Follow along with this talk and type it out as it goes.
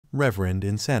Reverend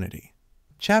Insanity.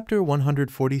 Chapter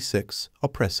 146,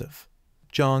 Oppressive.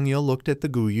 Xianxia looked at the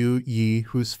Guyu Yi,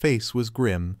 whose face was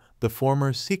grim, the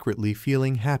former secretly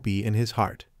feeling happy in his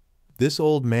heart. This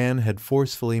old man had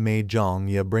forcefully made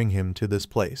Xianxia bring him to this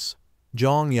place.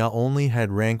 Xianxia only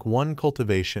had rank 1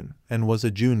 cultivation and was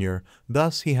a junior,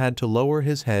 thus he had to lower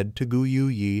his head to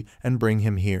Guyu Yi and bring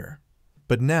him here.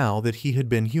 But now that he had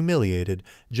been humiliated,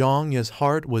 Xianxia's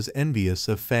heart was envious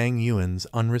of Fang Yuan's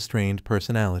unrestrained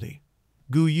personality.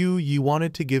 Guyu Yi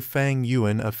wanted to give Fang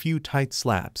Yuan a few tight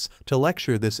slaps to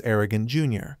lecture this arrogant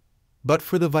junior. But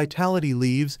for the vitality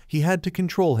leaves, he had to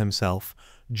control himself.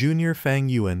 Junior Fang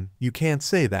Yuan, you can't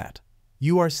say that.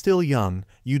 You are still young,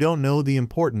 you don't know the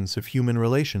importance of human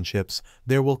relationships,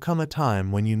 there will come a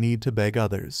time when you need to beg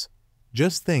others.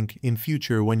 Just think, in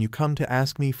future when you come to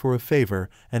ask me for a favor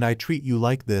and I treat you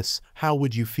like this, how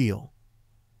would you feel?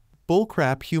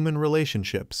 Bullcrap human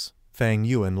relationships. Fang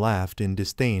Yuan laughed in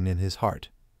disdain in his heart.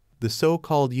 The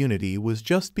so-called unity was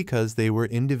just because they were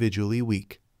individually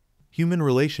weak. Human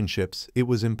relationships, it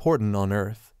was important on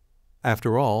Earth.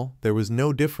 After all, there was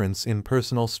no difference in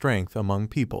personal strength among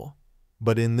people.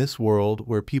 But in this world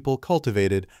where people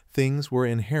cultivated, things were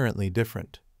inherently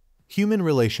different. Human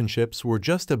relationships were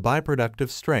just a byproduct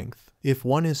of strength. If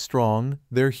one is strong,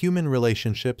 their human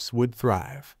relationships would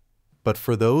thrive. But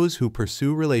for those who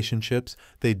pursue relationships,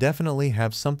 they definitely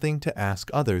have something to ask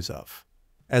others of.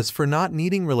 As for not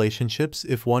needing relationships,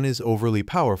 if one is overly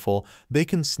powerful, they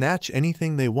can snatch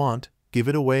anything they want, give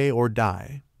it away or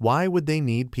die. Why would they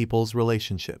need people's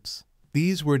relationships?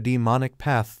 These were demonic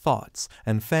path thoughts,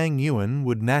 and Fang Yuan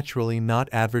would naturally not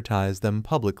advertise them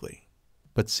publicly.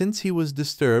 But since he was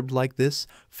disturbed like this,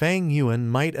 Fang Yuan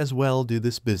might as well do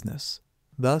this business.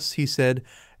 Thus he said,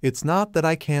 "It's not that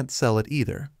I can't sell it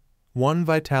either. 1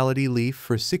 vitality leaf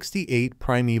for 68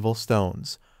 primeval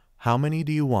stones. How many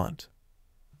do you want?"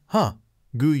 Huh.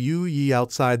 Guyu Yi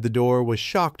outside the door was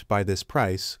shocked by this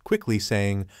price, quickly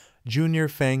saying, "Junior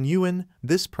Fang Yuan,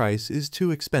 this price is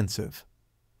too expensive."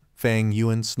 Fang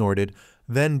Yuan snorted,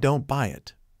 "Then don't buy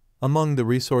it. Among the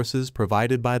resources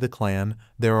provided by the clan,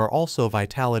 there are also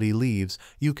vitality leaves.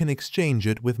 You can exchange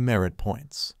it with merit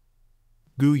points."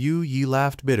 Guyu Yi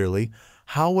laughed bitterly.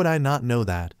 "How would I not know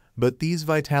that? But these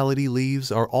vitality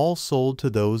leaves are all sold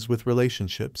to those with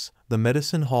relationships. The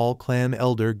Medicine Hall clan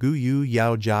elder Guyu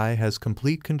Yaojai has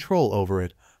complete control over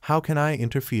it. How can I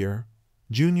interfere?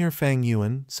 Junior Fang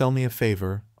Yuan, sell me a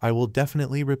favor. I will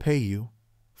definitely repay you.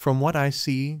 From what I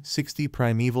see, 60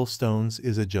 primeval stones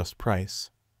is a just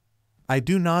price. I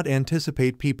do not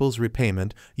anticipate people's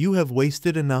repayment. You have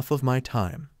wasted enough of my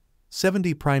time.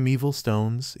 70 primeval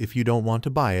stones. If you don't want to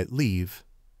buy it, leave."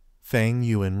 Fang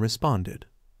Yuan responded.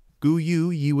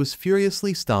 Guyu Yi was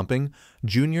furiously stomping.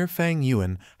 "Junior Fang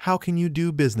Yuan, how can you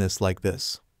do business like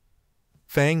this?"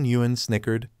 Fang Yuan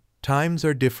snickered. "Times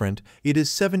are different. It is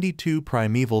 72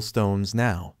 primeval stones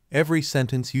now. Every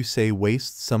sentence you say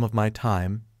wastes some of my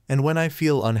time, and when I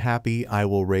feel unhappy I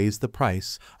will raise the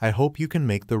price. I hope you can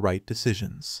make the right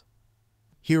decisions."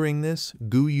 Hearing this,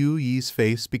 Guyu Yi's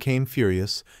face became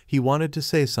furious. He wanted to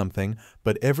say something,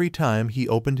 but every time he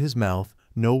opened his mouth,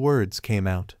 no words came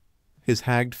out. His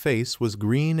hagged face was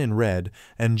green and red,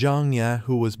 and Xianxia,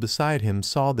 who was beside him,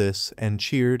 saw this and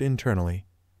cheered internally.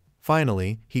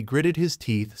 Finally, he gritted his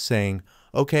teeth, saying,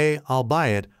 "Okay, I'll buy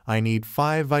it. I need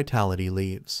 5 vitality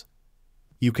leaves."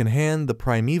 You can hand the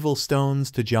primeval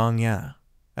stones to Xianxia.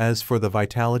 As for the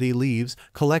vitality leaves,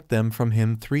 collect them from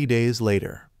him 3 days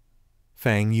later,"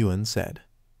 Fang Yuan said.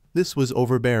 This was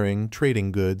overbearing.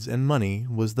 Trading goods and money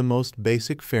was the most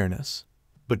basic fairness.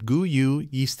 But Guyu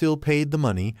Yi still paid the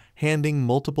money, handing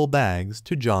multiple bags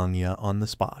to Xianxia on the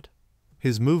spot.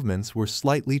 His movements were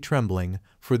slightly trembling,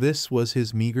 for this was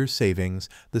his meager savings,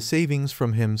 the savings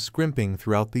from him scrimping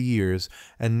throughout the years,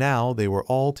 and now they were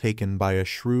all taken by a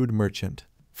shrewd merchant.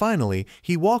 Finally,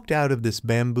 he walked out of this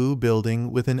bamboo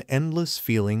building with an endless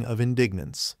feeling of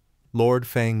indignance. "Lord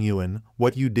Fang Yuan,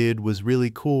 what you did was really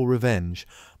cool revenge,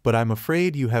 but I'm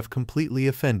afraid you have completely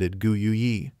offended Guyu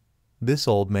Yi. This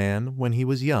old man, when he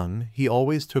was young, he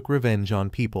always took revenge on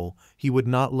people. He would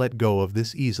not let go of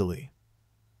this easily."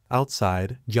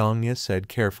 Outside, Xianxia said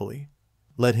carefully,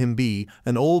 "Let him be.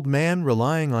 An old man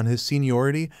relying on his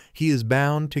seniority, he is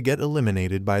bound to get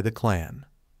eliminated by the clan."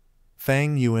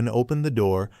 Fang Yuan opened the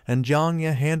door, and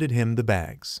Xianxia handed him the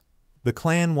bags. The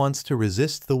clan wants to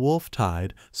resist the wolf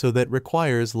tide, so that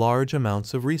requires large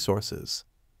amounts of resources.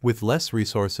 With less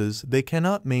resources, they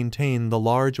cannot maintain the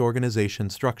large organization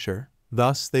structure.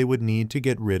 Thus, they would need to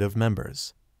get rid of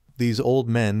members. These old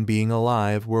men, being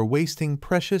alive, were wasting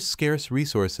precious, scarce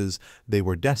resources. They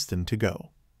were destined to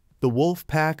go. The wolf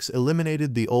packs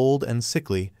eliminated the old and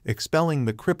sickly, expelling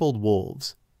the crippled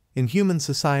wolves. In human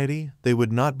society, they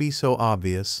would not be so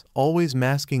obvious, always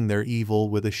masking their evil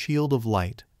with a shield of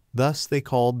light. Thus they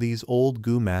called these old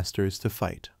Gu masters to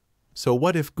fight. So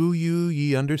what if Gu Yu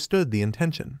Yi understood the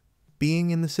intention?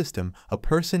 Being in the system, a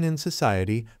person in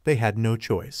society, they had no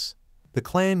choice. The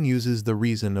clan uses the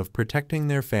reason of protecting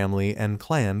their family and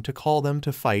clan to call them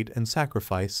to fight and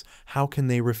sacrifice. How can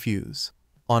they refuse?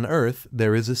 On Earth,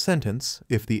 there is a sentence,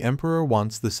 if the emperor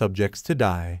wants the subjects to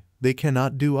die, they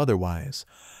cannot do otherwise.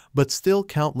 But still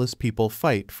countless people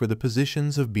fight for the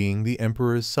positions of being the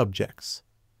emperor's subjects.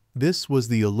 This was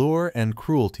the allure and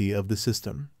cruelty of the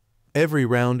system. Every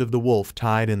round of the wolf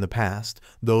tide in the past,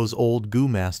 those old Gu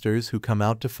masters who come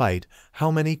out to fight,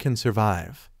 how many can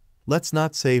survive? Let's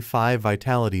not say 5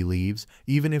 vitality leaves,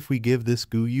 even if we give this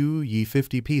Gu Yu Yi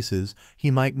 50 pieces,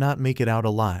 he might not make it out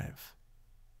alive.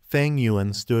 Fang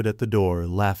Yuan stood at the door,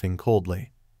 laughing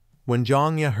coldly. When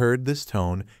Xianxia heard this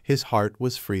tone, his heart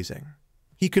was freezing.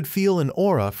 He could feel an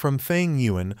aura from Fang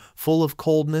Yuan, full of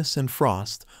coldness and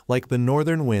frost, like the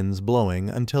northern winds blowing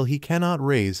until he cannot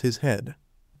raise his head.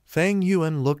 Fang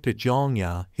Yuan looked at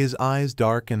Xianxia, his eyes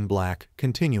dark and black,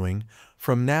 continuing,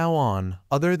 "From now on,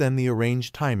 other than the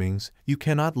arranged timings, you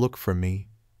cannot look for me.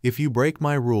 If you break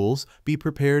my rules, be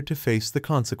prepared to face the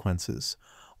consequences.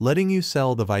 Letting you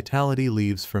sell the vitality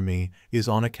leaves for me is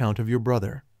on account of your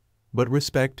brother. But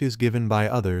respect is given by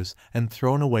others and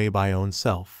thrown away by own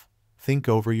self. Think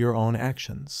over your own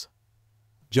actions."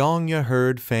 Xianxia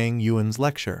heard Fang Yuan's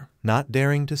lecture, not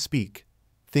daring to speak.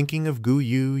 Thinking of Gu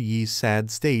Yu Yi's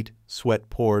sad state, sweat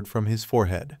poured from his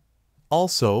forehead.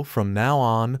 Also, from now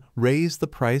on, raise the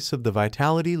price of the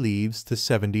vitality leaves to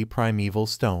 70 primeval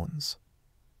stones.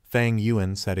 Fang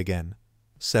Yuan said again.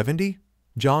 70?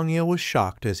 Xianxia was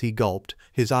shocked as he gulped,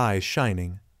 his eyes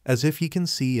shining, as if he can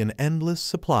see an endless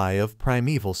supply of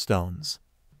primeval stones.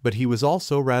 But he was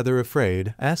also rather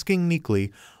afraid, asking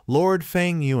meekly, "Lord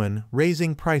Fang Yuan,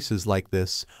 raising prices like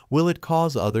this, will it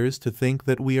cause others to think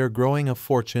that we are growing a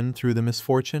fortune through the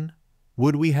misfortune?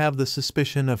 Would we have the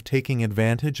suspicion of taking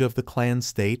advantage of the clan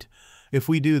state? If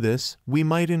we do this, we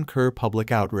might incur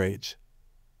public outrage."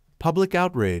 Public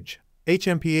outrage?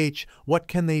 HMPH, what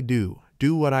can they do?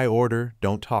 Do what I order,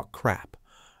 don't talk crap.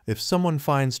 If someone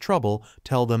finds trouble,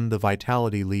 tell them the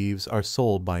vitality leaves are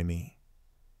sold by me.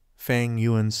 Fang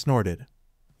Yuan snorted.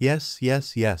 Yes,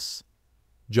 yes, yes.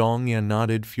 Xianxia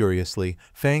nodded furiously.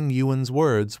 Fang Yuan's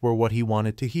words were what he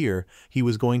wanted to hear. He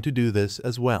was going to do this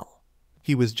as well.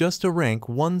 He was just a rank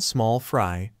 1 small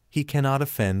fry. He cannot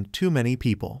offend too many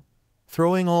people.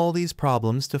 Throwing all these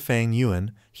problems to Fang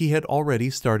Yuan, he had already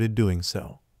started doing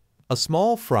so. A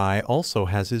small fry also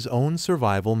has his own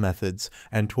survival methods,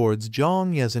 and towards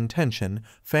Xianxia's intention,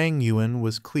 Fang Yuan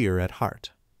was clear at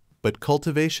heart. But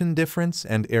cultivation difference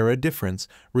and era difference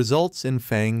results in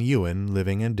Fang Yuan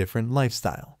living a different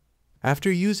lifestyle.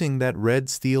 After using that red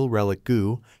steel relic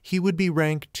Gu, he would be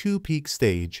rank 2 peak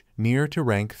stage, near to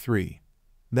rank 3.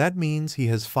 That means he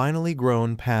has finally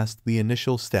grown past the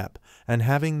initial step, and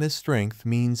having this strength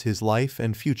means his life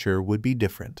and future would be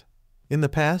different. In the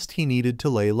past he needed to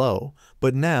lay low,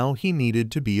 but now he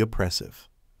needed to be oppressive.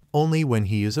 Only when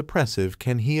he is oppressive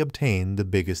can he obtain the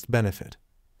biggest benefit.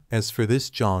 As for this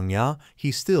Xianxia,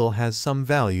 he still has some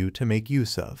value to make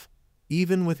use of.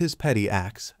 Even with his petty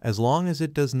acts, as long as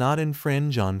it does not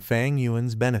infringe on Fang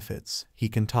Yuan's benefits, he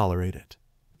can tolerate it.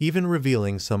 Even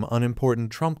revealing some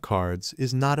unimportant trump cards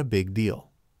is not a big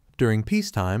deal. During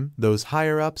peacetime, those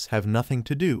higher-ups have nothing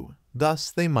to do, thus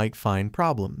they might find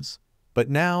problems. But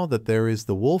now that there is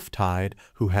the wolf tide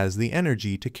who has the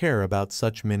energy to care about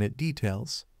such minute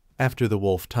details. After the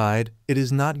wolf tide, it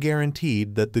is not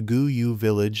guaranteed that the Gu Yu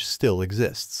village still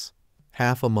exists.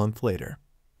 Half a month later.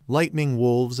 Lightning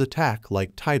wolves attack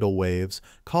like tidal waves,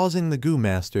 causing the Gu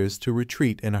masters to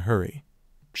retreat in a hurry.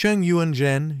 Sheng Yuan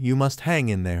Zhen, you must hang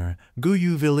in there. Gu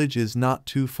Yu village is not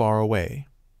too far away.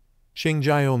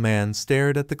 Xingjiao Man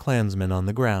stared at the clansman on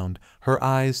the ground, her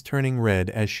eyes turning red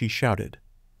as she shouted.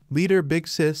 Leader Big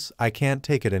Sis, I can't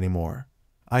take it anymore.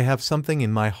 I have something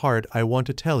in my heart I want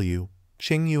to tell you.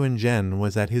 Sheng Yuan Zhen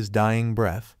was at his dying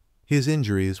breath. His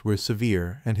injuries were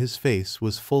severe and his face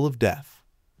was full of death.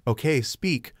 Okay,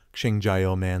 speak,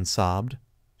 Xingjiao Man sobbed.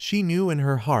 She knew in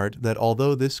her heart that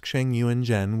although this Sheng Yuan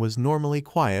Zhen was normally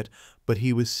quiet, but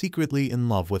he was secretly in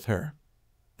love with her.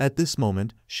 At this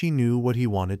moment, she knew what he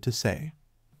wanted to say.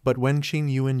 But when Sheng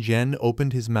Yuan Zhen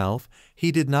opened his mouth,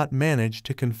 he did not manage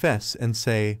to confess and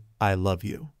say, I love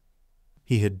you.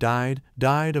 He had died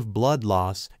of blood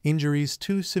loss, injuries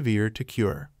too severe to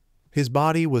cure. His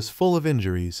body was full of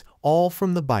injuries, all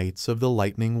from the bites of the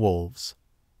lightning wolves.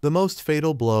 The most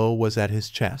fatal blow was at his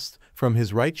chest, from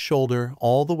his right shoulder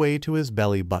all the way to his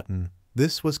belly button.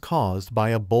 This was caused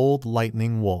by a bold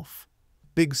lightning wolf.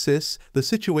 "Big sis, the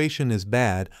situation is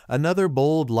bad. Another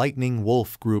bold lightning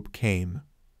wolf group came,"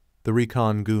 the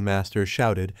Recon Gu Master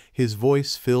shouted, his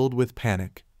voice filled with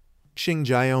panic.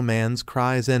 Xingjiao Man's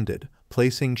cries ended,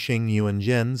 placing Xing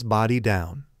Yuanzhen's body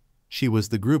down. She was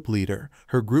the group leader.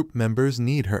 Her group members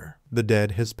need her. The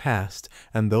dead has passed,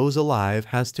 and those alive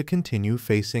has to continue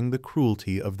facing the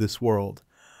cruelty of this world.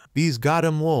 "These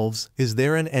goddamn wolves, is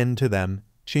there an end to them?"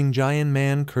 Xingjiao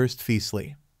Man cursed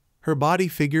fiercely. Her body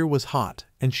figure was hot,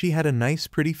 and she had a nice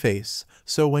pretty face,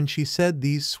 so when she said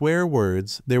these swear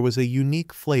words, there was a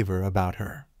unique flavor about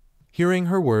her. Hearing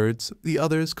her words, the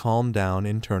others calmed down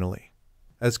internally.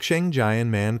 As Xingjiao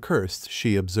Man cursed,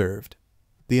 she observed.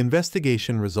 The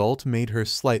investigation result made her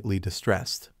slightly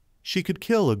distressed. She could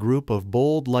kill a group of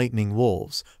bold lightning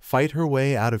wolves, fight her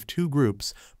way out of 2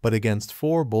 groups, but against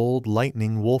 4 bold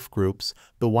lightning wolf groups,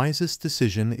 the wisest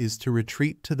decision is to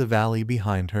retreat to the valley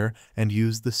behind her and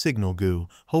use the signal Gu,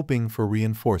 hoping for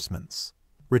reinforcements.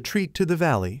 "Retreat to the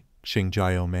valley,"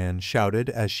 Xingjiao Man shouted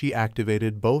as she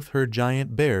activated both her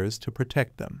giant bears to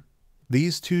protect them.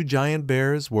 These 2 giant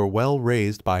bears were well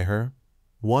raised by her,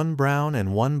 one brown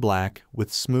and one black,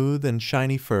 with smooth and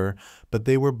shiny fur, but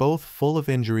they were both full of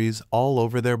injuries all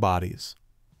over their bodies.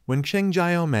 When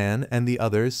Xingjiao Man and the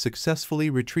others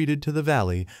successfully retreated to the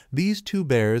valley, these 2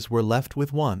 bears were left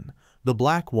with one. The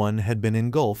black one had been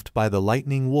engulfed by the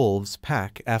lightning wolves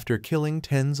pack after killing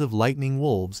tens of lightning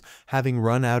wolves, having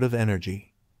run out of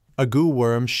energy. A Gu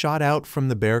worm shot out from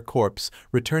the bear corpse,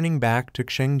 returning back to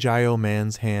Xingjiao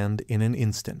Man's hand in an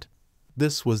instant.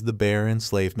 This was the bear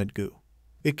enslavement Gu.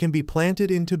 It can be planted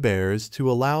into bears to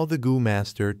allow the Gu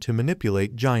Master to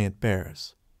manipulate giant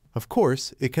bears. Of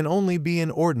course, it can only be an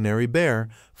ordinary bear,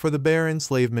 for the bear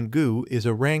enslavement Gu is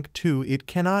a rank 2. It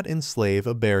cannot enslave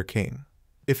a bear king.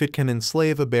 If it can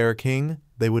enslave a bear king,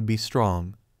 they would be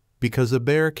strong, because a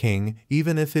bear king,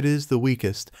 even if it is the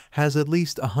weakest, has at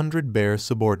least 100 bear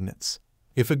subordinates.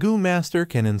 If a Gu Master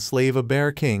can enslave a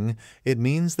bear king, it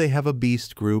means they have a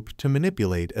beast group to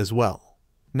manipulate as well.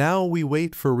 "Now we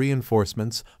wait for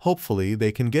reinforcements. Hopefully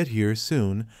they can get here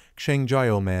soon,"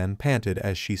 Xingjiao Man panted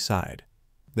as she sighed.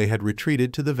 They had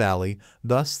retreated to the valley,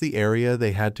 thus the area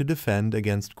they had to defend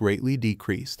against greatly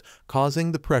decreased,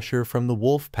 causing the pressure from the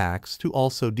wolf packs to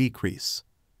also decrease.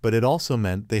 But it also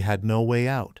meant they had no way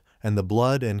out, and the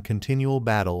blood and continual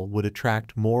battle would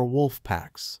attract more wolf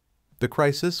packs. The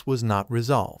crisis was not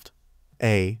resolved.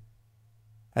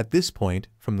 At this point,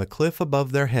 from the cliff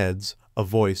above their heads, a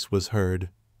voice was heard.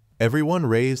 Everyone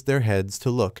raised their heads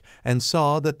to look and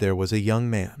saw that there was a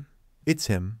young man. "It's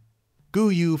him. Gu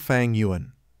Yu Fang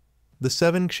Yuan." The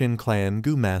 7 Xin clan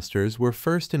Gu Masters were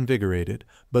first invigorated,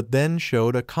 but then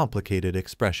showed a complicated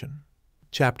expression.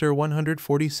 Chapter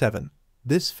 147.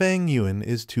 This Fang Yuan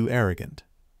is too arrogant.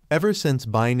 Ever since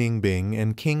Bai Ningbing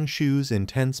and King Shu's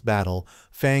intense battle,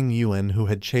 Fang Yuan, who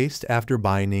had chased after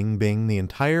Bai Ningbing the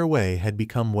entire way, had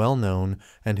become well known,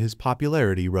 and his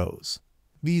popularity rose.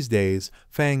 These days,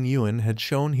 Fang Yuan had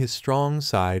shown his strong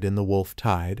side in the wolf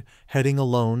tide, heading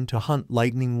alone to hunt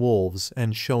lightning wolves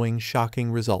and showing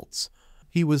shocking results.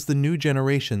 He was the new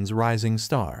generation's rising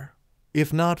star.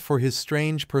 If not for his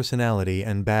strange personality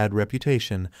and bad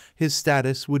reputation, his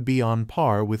status would be on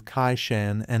par with Kai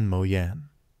Shan and Mo Yan.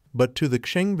 But to the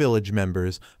Xing village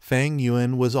members, Fang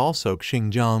Yuan was also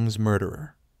Xingjiang's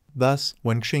murderer. Thus,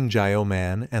 when Xingjiao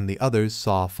Man and the others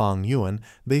saw Fang Yuan,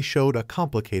 they showed a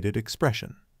complicated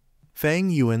expression. Fang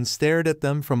Yuan stared at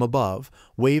them from above,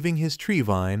 waving his tree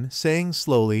vine, saying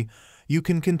slowly, "You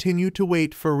can continue to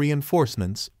wait for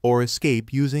reinforcements, or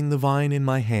escape using the vine in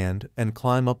my hand and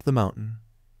climb up the mountain."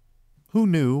 Who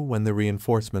knew when the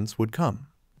reinforcements would come?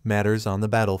 Matters on the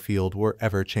battlefield were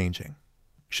ever-changing.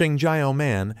 Xingjiao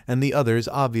Man and the others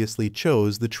obviously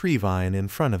chose the tree vine in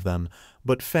front of them,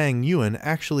 but Fang Yuan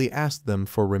actually asked them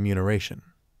for remuneration.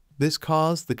 This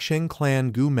caused the Xing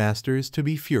clan Gu Masters to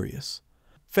be furious.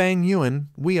 "Fang Yuan,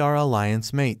 we are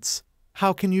alliance mates.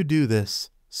 How can you do this?"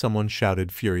 someone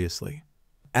shouted furiously.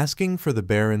 "Asking for the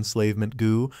bear enslavement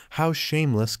Gu, how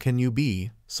shameless can you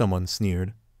be?" someone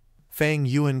sneered. Fang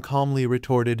Yuan calmly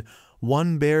retorted,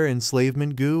 "1 bear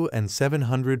enslavement Gu and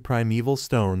 700 primeval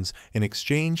stones in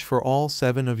exchange for all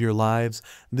 7 of your lives.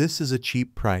 This is a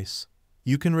cheap price.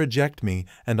 You can reject me,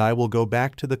 and I will go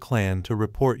back to the clan to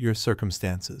report your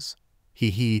circumstances.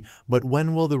 He, but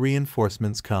when will the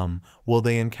reinforcements come? Will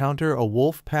they encounter a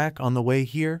wolf pack on the way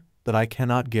here? That I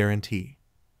cannot guarantee."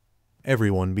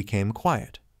 Everyone became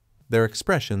quiet. Their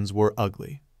expressions were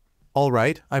ugly. "All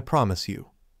right, I promise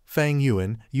you." Fang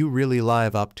Yuan, you really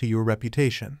live up to your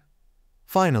reputation."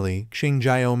 Finally,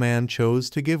 Xianxia Man chose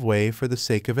to give way for the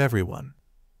sake of everyone.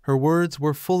 Her words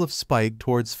were full of spite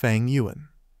towards Fang Yuan.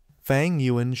 Fang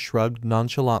Yuan shrugged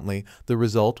nonchalantly. The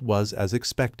result was as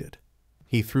expected.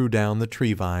 He threw down the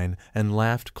tree vine and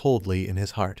laughed coldly in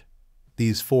his heart.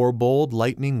 These 4 bold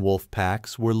lightning wolf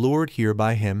packs were lured here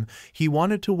by him. He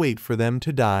wanted to wait for them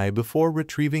to die before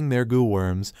retrieving their goo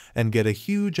worms and get a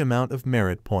huge amount of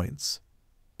merit points.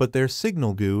 But their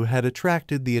signal goo had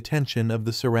attracted the attention of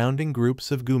the surrounding groups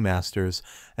of goo masters,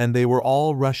 and they were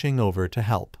all rushing over to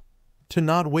help. To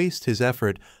not waste his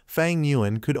effort, Fang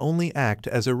Yuan could only act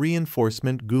as a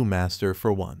reinforcement goo master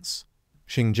for once.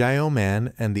 Xianxia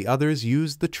Man and the others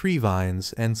used the tree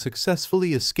vines and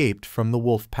successfully escaped from the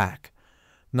wolf pack.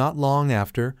 Not long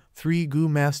after, 3 goo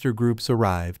master groups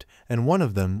arrived, and one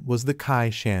of them was the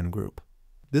Kai Shan group.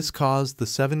 This caused the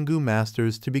 7 goo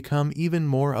masters to become even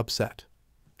more upset.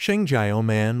 Xianxia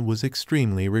Man was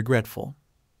extremely regretful.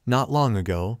 Not long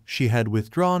ago, she had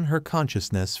withdrawn her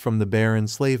consciousness from the bear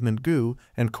enslavement goo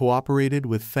and cooperated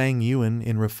with Fang Yuan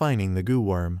in refining the goo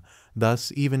worm.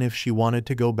 Thus, even if she wanted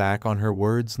to go back on her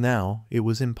words now, it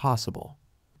was impossible.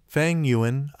 "Fang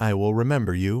Yuan, I will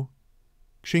remember you."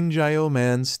 Xianxia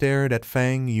Man stared at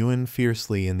Fang Yuan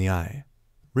fiercely in the eye.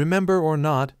 "Remember or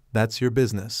not, that's your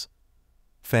business."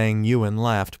 Fang Yuan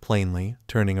laughed plainly,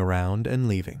 turning around and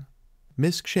leaving.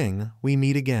 "Miss Xing, we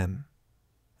meet again."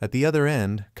 At the other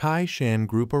end, Kai Shan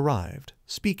group arrived,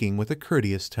 speaking with a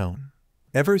courteous tone.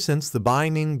 Ever since the Bai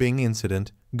Ningbing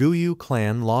incident, Guyu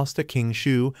clan lost a King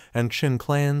Shu and Xian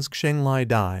clan's Xenglai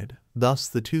died. Thus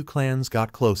the 2 clans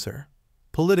got closer.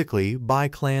 Politically, Bai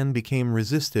clan became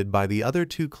resisted by the other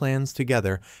 2 clans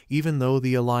together, even though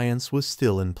the alliance was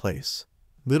still in place.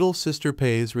 Little sister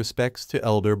pays respects to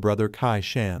elder brother Kai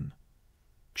Shan.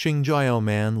 Xianxia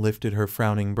Man lifted her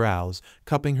frowning brows,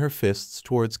 cupping her fists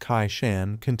towards Kai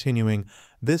Shan, continuing,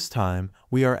 "This time,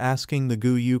 we are asking the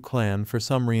Guyu clan for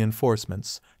some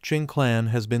reinforcements. Qing clan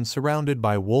has been surrounded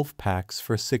by wolf packs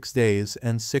for 6 days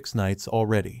and 6 nights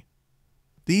already."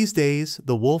 These days,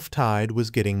 the wolf tide was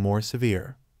getting more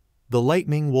severe. The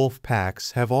lightning wolf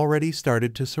packs have already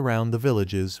started to surround the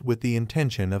villages with the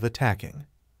intention of attacking.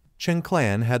 Chen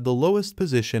clan had the lowest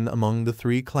position among the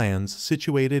 3 clans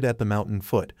situated at the mountain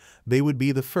foot. They would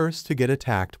be the first to get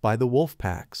attacked by the wolf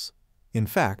packs. In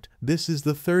fact, this is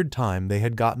the 3rd time they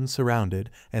had gotten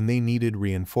surrounded, and they needed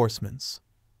reinforcements.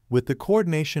 With the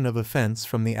coordination of offense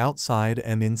from the outside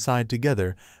and inside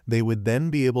together, they would then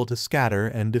be able to scatter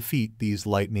and defeat these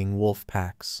lightning wolf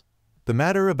packs. The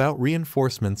matter about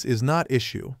reinforcements is not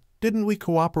issue. Didn't we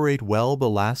cooperate well the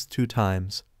last 2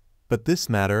 times? But this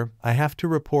matter, I have to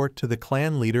report to the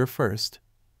clan leader first.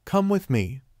 "Come with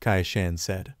me," Kai Shan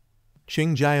said.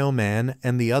 Xianxia Man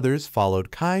and the others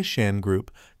followed Kai Shan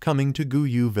group, coming to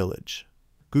Guyu village.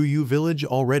 Guyu village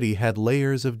already had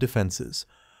layers of defenses.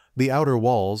 The outer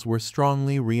walls were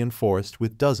strongly reinforced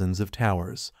with dozens of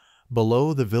towers.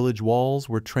 Below the village walls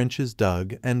were trenches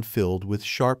dug and filled with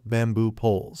sharp bamboo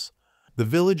poles. The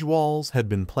village walls had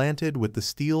been planted with the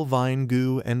steel vine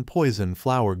goo and poison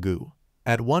flower goo.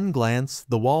 At one glance,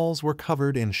 the walls were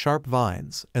covered in sharp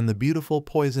vines, and the beautiful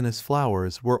poisonous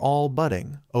flowers were all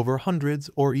budding, over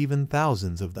hundreds or even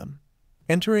thousands of them.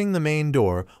 Entering the main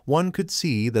door, one could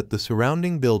see that the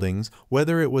surrounding buildings,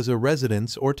 whether it was a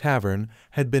residence or tavern,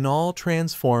 had been all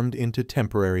transformed into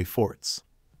temporary forts.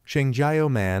 Xianxia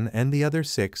Man and the other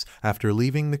 6, after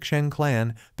leaving the Xian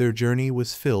clan, their journey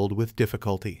was filled with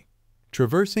difficulty.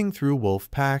 Traversing through wolf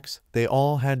packs, they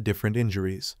all had different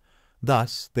injuries.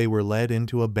 Thus, they were led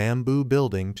into a bamboo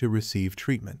building to receive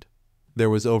treatment.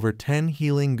 There was over 10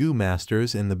 healing goo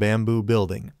masters in the bamboo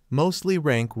building, mostly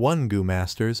rank 1 goo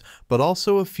masters, but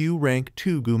also a few rank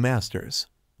 2 goo masters.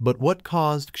 But what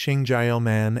caused Xianxia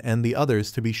Man and the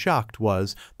others to be shocked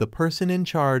was the person in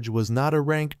charge was not a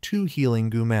rank 2 healing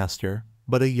goo master,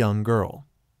 but a young girl.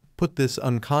 "Put this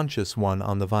unconscious one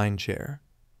on the vine chair.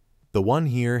 The one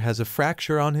here has a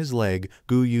fracture on his leg.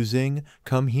 Gu Yuzing,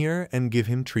 come here and give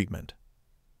him treatment.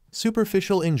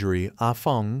 Superficial injury.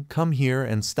 Fang, come here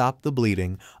and stop the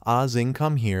bleeding. Zing,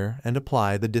 come here and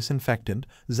apply the disinfectant.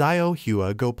 Zio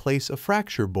Hua, go place a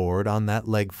fracture board on that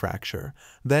leg fracture.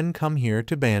 Then come here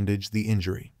to bandage the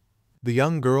injury." The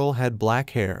young girl had black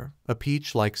hair, a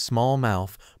peach-like small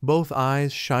mouth, both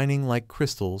eyes shining like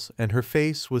crystals, and her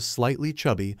face was slightly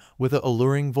chubby, with an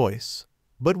alluring voice.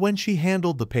 But when she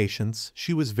handled the patients,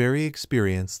 she was very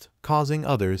experienced, causing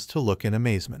others to look in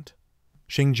amazement.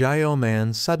 Xianxia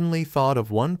Man suddenly thought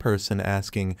of one person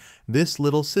asking, "This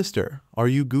little sister, are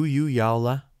you Gu Yu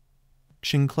Yaola?"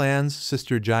 Xing Clan's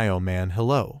sister Jiao Man,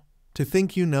 hello. To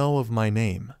think you know of my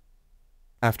name.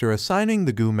 After assigning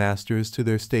the Gu masters to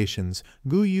their stations,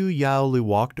 Gu Yu Yaoli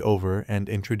walked over and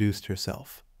introduced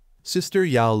herself. Sister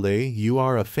Yaoli, you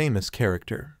are a famous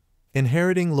character,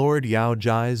 inheriting Lord Yao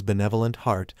Jai's benevolent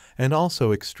heart and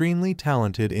also extremely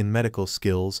talented in medical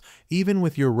skills. Even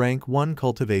with your rank 1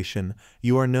 cultivation,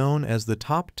 you are known as the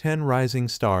top 10 rising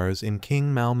stars in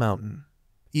King Mao Mountain.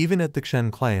 Even at the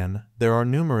Xian clan, there are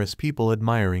numerous people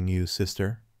admiring you,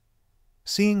 sister.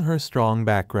 Seeing her strong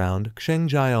background, Xiang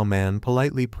Jiao Man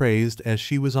politely praised as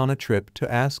she was on a trip to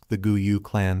ask the Gu Yu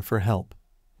clan for help.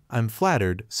 I'm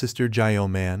flattered, Sister Jiao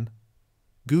Man.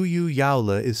 Gu Yu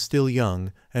Yaola is still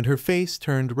young, and her face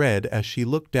turned red as she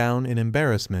looked down in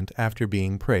embarrassment after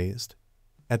being praised.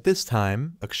 At this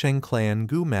time, a Xiang clan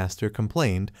Gu master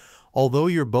complained, although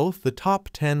you're both the top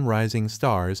 10 rising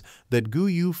stars, that Gu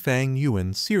Yu Fang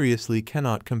Yuan seriously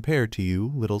cannot compare to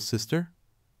you, little sister.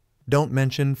 Don't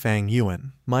mention Fang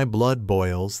Yuan, my blood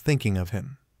boils thinking of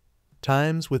him.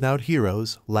 Times without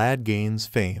heroes, lad gains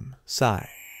fame, sigh.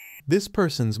 This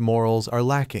person's morals are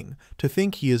lacking, to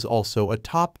think he is also a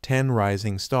top 10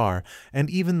 rising star and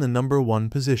even the number 1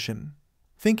 position.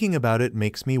 Thinking about it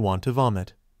makes me want to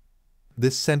vomit.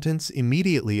 This sentence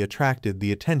immediately attracted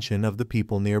the attention of the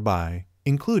people nearby,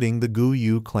 including the Gu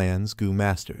Yu clan's Gu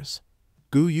masters.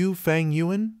 Gu Yu Fang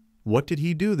Yuan? What did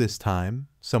he do this time?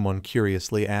 Someone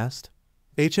curiously asked.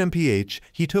 HMPH,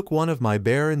 he took one of my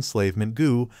bear enslavement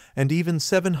Gu and even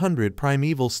 700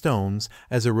 primeval stones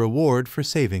as a reward for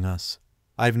saving us.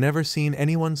 I've never seen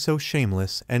anyone so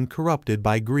shameless and corrupted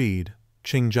by greed,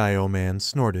 Qingjiao Man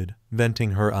snorted,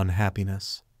 venting her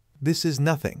unhappiness. This is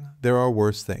nothing, there are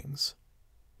worse things.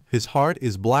 His heart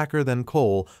is blacker than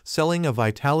coal, selling a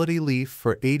vitality leaf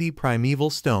for 80 primeval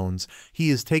stones.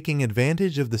 He is taking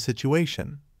advantage of the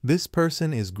situation. This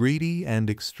person is greedy and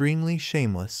extremely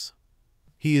shameless.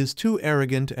 He is too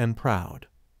arrogant and proud.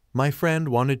 My friend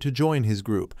wanted to join his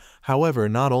group, however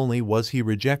not only was he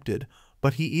rejected,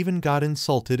 but he even got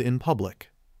insulted in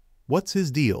public. What's his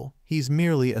deal? He's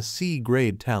merely a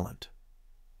C-grade talent.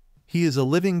 He is a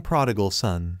living prodigal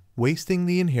son, wasting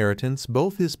the inheritance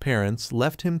both his parents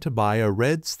left him to buy a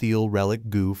red steel relic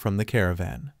Gu from the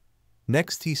caravan.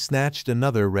 Next he snatched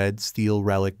another red steel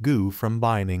relic Gu from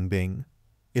Bai Ningbing.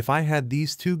 If I had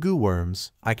these 2 Gu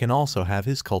worms, I can also have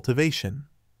his cultivation.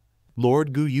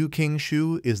 Lord Gu Yu King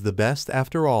Shu is the best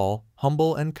after all,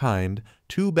 humble and kind,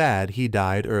 too bad he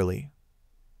died early.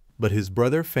 But his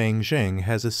brother Fang Zheng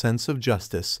has a sense of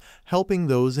justice, helping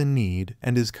those in need,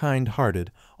 and is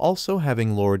kind-hearted. Also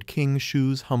having Lord King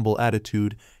Shu's humble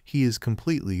attitude, he is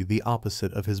completely the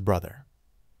opposite of his brother.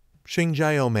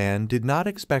 Qingjiao Man did not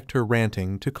expect her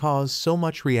ranting to cause so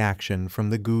much reaction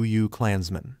from the Gu Yu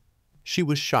clansmen. She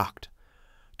was shocked.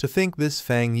 To think this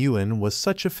Fang Yuan was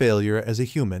such a failure as a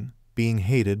human, being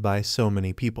hated by so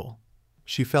many people.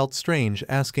 She felt strange,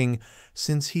 asking,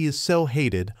 since he is so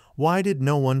hated, why did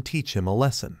no one teach him a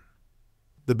lesson?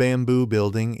 The bamboo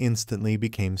building instantly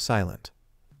became silent.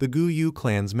 The Gu Yu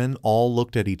clansmen all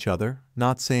looked at each other,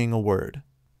 not saying a word.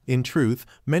 In truth,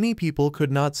 many people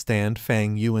could not stand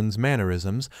Fang Yuan's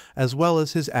mannerisms, as well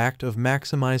as his act of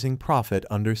maximizing profit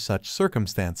under such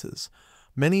circumstances.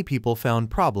 Many people found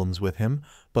problems with him,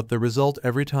 but the result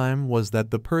every time was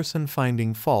that the person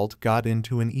finding fault got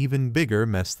into an even bigger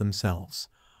mess themselves.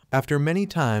 After many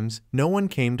times, no one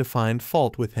came to find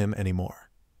fault with him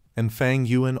anymore. And Fang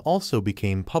Yuan also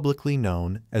became publicly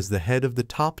known as the head of the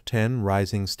top 10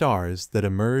 rising stars that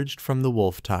emerged from the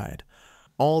wolf tide.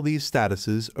 All these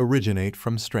statuses originate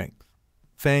from strength.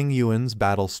 Fang Yuan's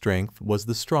battle strength was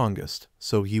the strongest,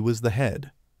 so he was the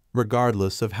head.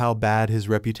 Regardless of how bad his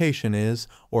reputation is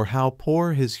or how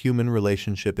poor his human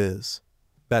relationship is.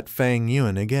 That Fang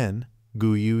Yuan again,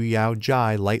 Gu Yu Yao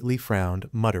Jai lightly frowned,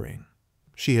 muttering.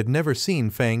 She had never seen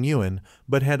Fang Yuan,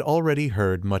 but had already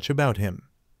heard much about him.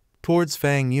 Towards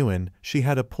Fang Yuan, she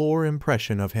had a poor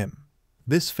impression of him.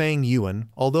 This Fang Yuan,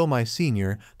 although my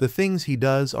senior, the things he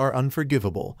does are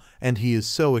unforgivable, and he is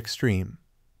so extreme.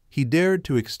 He dared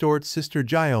to extort Sister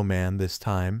Jiao Man this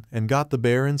time and got the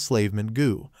bear enslavement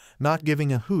Gu, not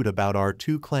giving a hoot about our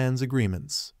 2 clans'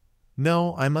 agreements.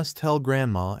 No, I must tell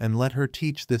Grandma and let her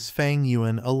teach this Fang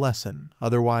Yuan a lesson,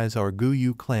 otherwise our Gu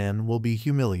Yu clan will be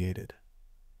humiliated.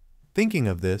 Thinking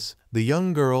of this, the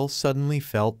young girl suddenly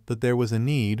felt that there was a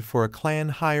need for a clan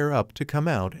higher up to come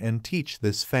out and teach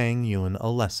this Fang Yuan a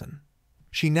lesson.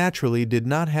 She naturally did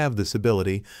not have this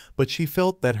ability, but she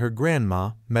felt that her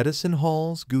grandma, Medicine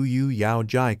Hall's Gu Yu Yao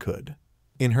Jai could.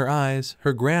 In her eyes,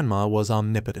 her grandma was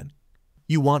omnipotent.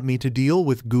 You want me to deal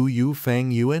with Gu Yu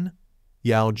Fang Yuan?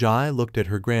 Yao Jai looked at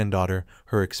her granddaughter,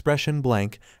 her expression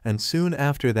blank, and soon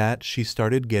after that she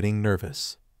started getting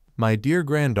nervous. My dear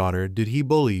granddaughter, did he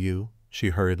bully you? she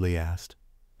hurriedly asked.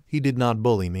 He did not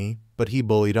bully me, but he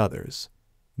bullied others.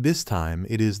 This time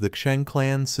it is the Xiang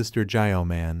clan's sister Jiao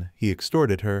man. He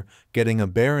extorted her, getting a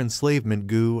bear enslavement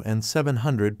goo and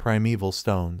 700 primeval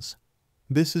stones.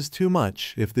 This is too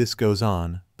much. If this goes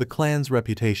on, the clan's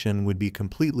reputation would be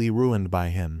completely ruined by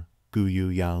him, Gu Yu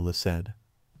Yaola said.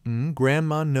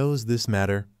 Grandma knows this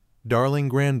matter. Darling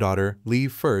granddaughter,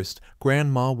 leave first.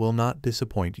 Grandma will not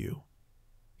disappoint you,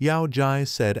 Yao Jai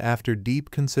said after deep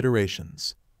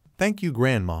considerations. Thank you,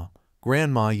 Grandma.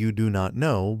 Grandma, you do not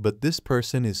know, but this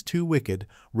person is too wicked,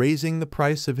 raising the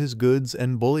price of his goods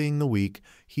and bullying the weak.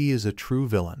 He is a true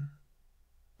villain.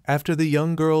 After the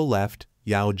young girl left,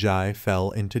 Yao Jai fell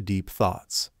into deep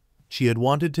thoughts. She had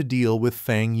wanted to deal with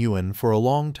Fang Yuan for a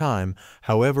long time,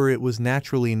 however it was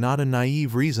naturally not a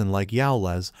naive reason like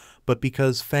Yaola's, but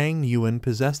because Fang Yuan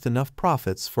possessed enough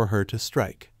profits for her to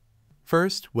strike.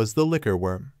 First was the liquor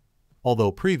worm.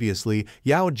 Although previously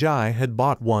Yao Jai had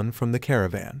bought one from the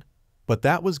caravan, but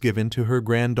that was given to her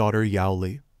granddaughter Yao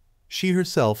Li. She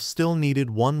herself still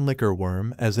needed one liquor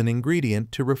worm as an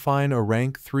ingredient to refine a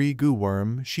rank 3 goo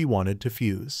worm she wanted to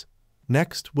fuse.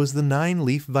 Next was the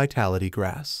 9-leaf vitality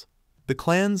grass. The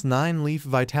clan's 9-leaf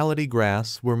vitality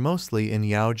grass were mostly in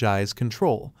Yao Jai's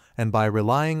control, and by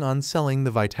relying on selling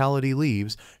the vitality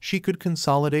leaves, she could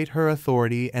consolidate her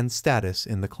authority and status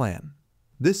in the clan.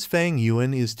 This Fang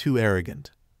Yuan is too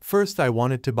arrogant. First I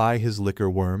wanted to buy his liquor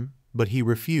worm, but he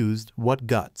refused. What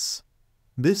guts!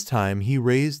 This time he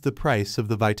raised the price of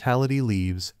the vitality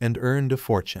leaves and earned a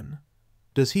fortune.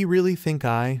 Does he really think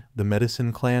I, the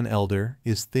medicine clan elder,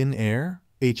 is thin air?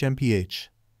 HMPH.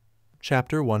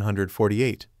 Chapter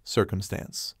 148.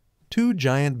 Circumstance. 2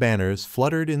 giant banners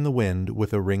fluttered in the wind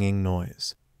with a ringing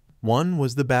noise. One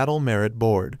was the battle merit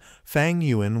board. Fang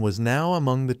Yuan was now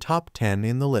among the top 10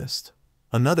 in the list.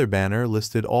 Another banner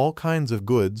listed all kinds of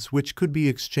goods which could be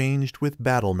exchanged with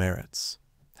battle merits.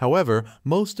 However,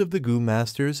 most of the goo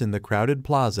masters in the crowded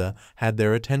plaza had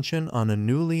their attention on a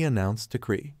newly announced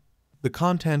decree. The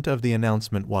content of the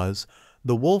announcement was,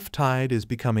 the wolf tide is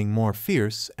becoming more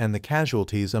fierce and the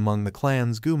casualties among the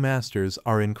clan's goo masters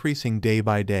are increasing day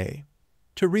by day.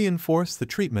 To reinforce the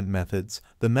treatment methods,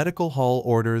 the medical hall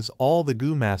orders all the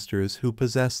goo masters who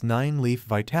possess 9-leaf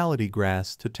vitality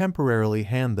grass to temporarily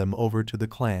hand them over to the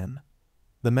clan.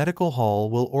 The medical hall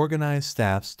will organize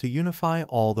staffs to unify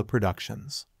all the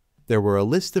productions. There were a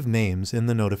list of names in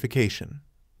the notification.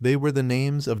 They were the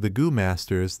names of the goo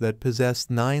masters that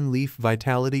possessed 9-leaf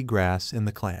vitality grass in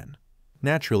the clan.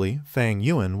 Naturally, Fang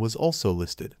Yuan was also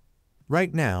listed.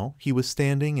 Right now, he was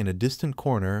standing in a distant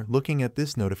corner looking at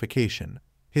this notification.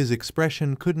 His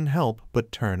expression couldn't help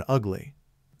but turn ugly.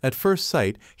 At first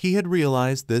sight, he had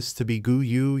realized this to be Gu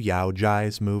Yu Yao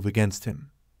Jai's move against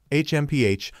him.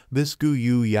 HMPH, this Gu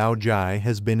Yu Yao Jai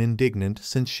has been indignant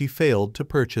since she failed to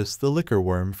purchase the liquor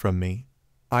worm from me.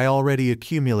 I already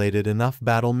accumulated enough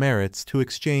battle merits to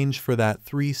exchange for that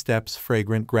 3 steps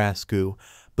fragrant grass goo,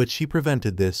 but she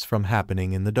prevented this from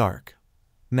happening in the dark.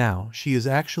 Now she is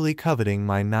actually coveting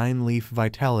my 9-leaf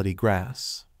vitality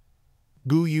grass.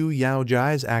 Gu Yu Yao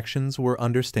Jai's actions were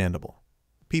understandable.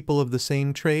 People of the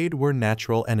same trade were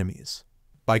natural enemies.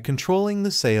 By controlling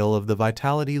the sale of the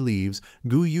vitality leaves,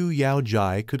 Gu Yu Yao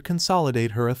Jai could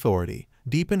consolidate her authority,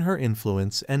 deepen her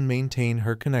influence, and maintain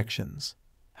her connections.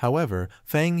 However,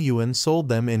 Fang Yuan sold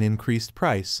them in increased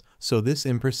price, so this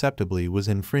imperceptibly was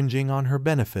infringing on her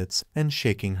benefits and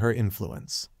shaking her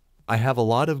influence. I have a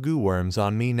lot of goo worms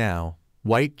on me now.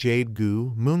 White Jade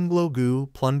Goo, Moonglow Goo,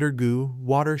 Plunder Goo,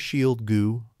 Water Shield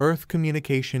Goo, Earth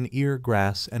Communication Ear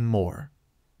Grass, and more.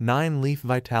 9-leaf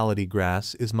vitality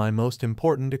grass is my most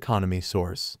important economy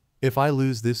source. If I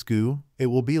lose this goo, it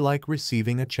will be like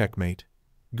receiving a checkmate.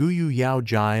 Gu Yu Yao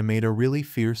Jai made a really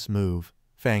fierce move.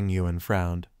 Fang Yuan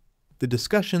frowned. The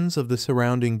discussions of the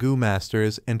surrounding goo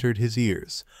masters entered his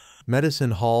ears.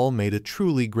 Medicine Hall made a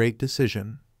truly great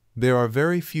decision. There are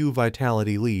very few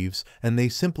vitality leaves, and they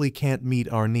simply can't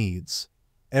meet our needs.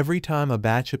 Every time a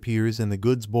batch appears in the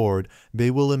goods board,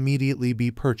 they will immediately be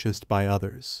purchased by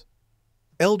others.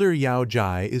 Elder Yao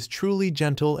Jai is truly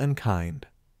gentle and kind.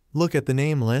 Look at the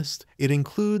name list. It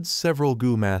includes several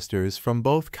goo masters from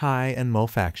both Kai and Mo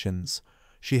factions.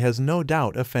 She has no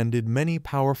doubt offended many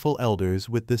powerful elders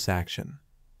with this action.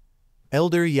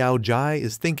 Elder Yao Jai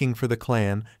is thinking for the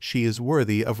clan. She is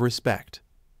worthy of respect.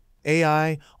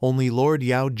 AI, only Lord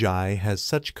Yao Jai has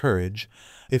such courage.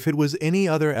 If it was any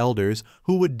other elders,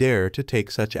 who would dare to take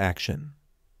such action?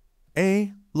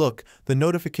 Look, the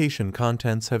notification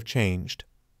contents have changed.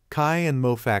 Kai and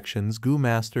Mo factions goo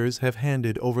masters have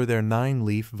handed over their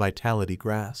 9-leaf vitality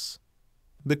grass.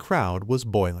 The crowd was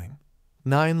boiling.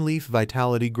 9-leaf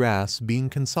vitality grass being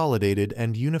consolidated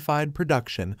and unified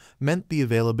production meant the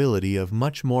availability of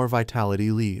much more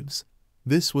vitality leaves.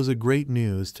 This was a great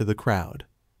news to the crowd.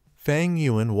 Fang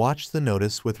Yuan watched the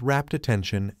notice with rapt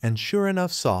attention and sure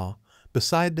enough saw,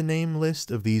 beside the name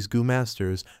list of these Gu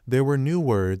Masters, there were new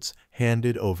words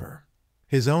handed over.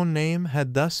 His own name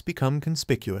had thus become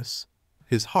conspicuous.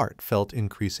 His heart felt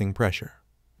increasing pressure.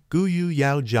 Gu Yu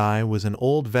Yao Jai was an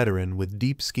old veteran with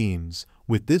deep schemes.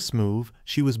 With this move,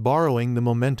 she was borrowing the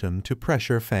momentum to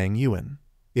pressure Fang Yuan.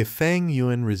 If Fang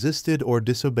Yuan resisted or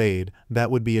disobeyed,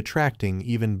 that would be attracting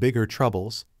even bigger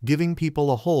troubles, giving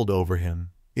people a hold over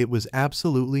him. It was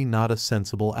absolutely not a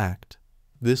sensible act.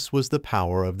 This was the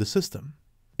power of the system.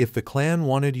 If the clan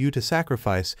wanted you to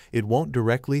sacrifice, it won't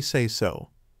directly say so.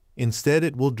 Instead,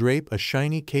 it will drape a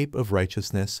shiny cape of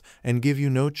righteousness and give you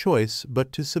no choice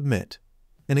but to submit.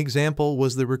 An example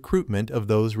was the recruitment of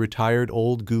those retired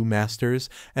old Gu Masters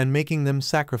and making them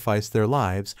sacrifice their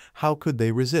lives. How could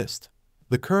they resist?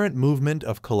 The current movement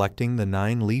of collecting the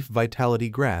 9-leaf vitality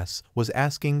grass was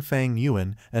asking Fang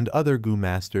Yuan and other Gu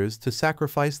Masters to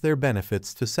sacrifice their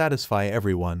benefits to satisfy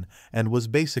everyone, and was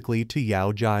basically to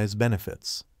Yao Jai's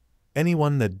benefits.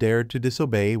 Anyone that dared to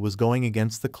disobey was going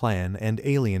against the clan and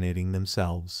alienating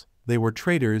themselves. They were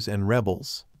traitors and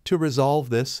rebels. To resolve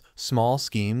this, small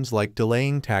schemes like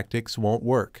delaying tactics won't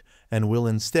work, and will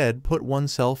instead put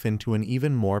oneself into an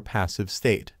even more passive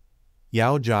state.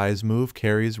 Yao Jai's move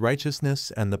carries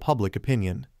righteousness and the public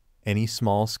opinion. Any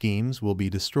small schemes will be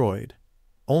destroyed.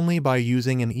 Only by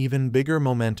using an even bigger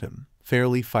momentum,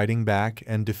 fairly fighting back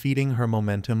and defeating her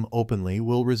momentum openly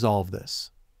will resolve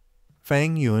this.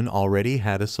 Fang Yuan already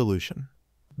had a solution.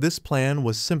 This plan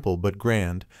was simple but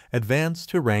grand. Advance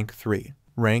to rank 3.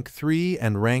 Rank 3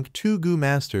 and rank 2 Gu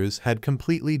Masters had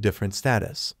completely different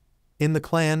status. In the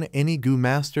clan, any Gu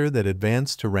Master that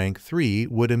advanced to rank 3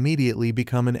 would immediately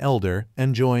become an elder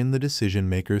and join the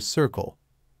decision-maker's circle.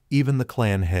 Even the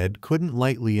clan head couldn't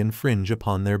lightly infringe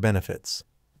upon their benefits.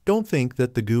 Don't think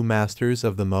that the Gu Masters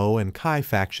of the Mo and Kai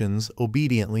factions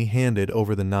obediently handed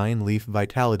over the 9-leaf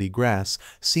vitality grass,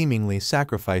 seemingly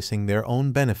sacrificing their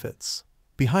own benefits.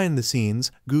 Behind the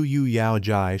scenes, Gu Yu Yao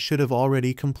Jai should have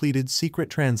already completed secret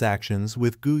transactions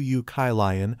with Gu Yu Kai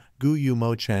Lion, Gu Yu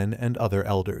Mo Chen, and other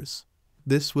elders.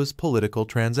 This was political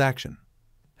transaction.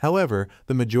 However,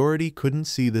 the majority couldn't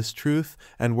see this truth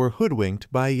and were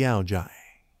hoodwinked by Yao Jai.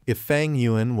 If Fang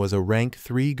Yuan was a rank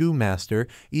 3 Gu Master,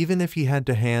 even if he had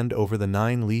to hand over the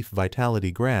 9-leaf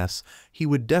vitality grass, he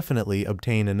would definitely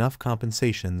obtain enough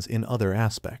compensations in other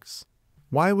aspects.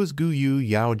 Why was Gu Yu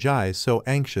Yao Jai so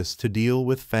anxious to deal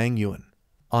with Fang Yuan?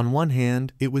 On one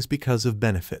hand, it was because of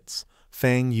benefits.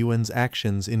 Fang Yuan's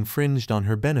actions infringed on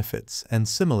her benefits, and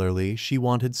similarly, she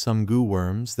wanted some Gu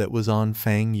worms that was on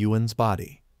Fang Yuan's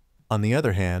body. On the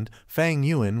other hand, Fang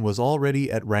Yuan was already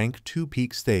at rank 2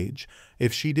 peak stage.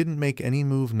 If she didn't make any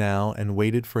move now and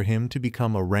waited for him to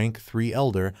become a rank 3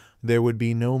 elder, there would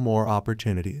be no more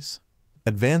opportunities.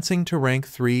 Advancing to rank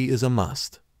 3 is a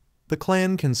must. The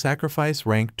clan can sacrifice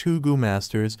rank 2 Gu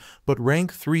Masters, but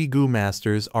rank 3 Gu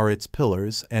Masters are its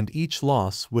pillars, and each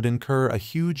loss would incur a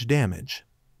huge damage.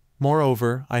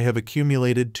 Moreover, I have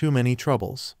accumulated too many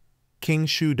troubles. King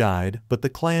Shu died, but the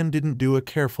clan didn't do a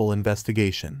careful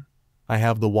investigation. I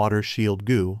have the Water Shield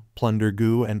Gu, Plunder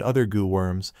Gu, and other Gu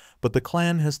worms, but the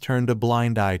clan has turned a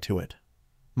blind eye to it.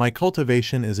 My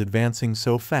cultivation is advancing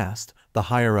so fast, the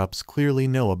higher-ups clearly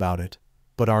know about it,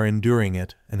 but are enduring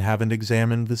it and haven't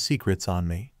examined the secrets on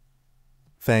me.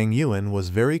 Fang Yuan was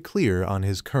very clear on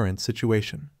his current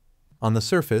situation. On the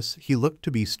surface, he looked to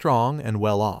be strong and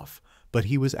well off, but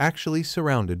he was actually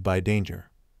surrounded by danger.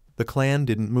 The clan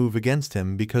didn't move against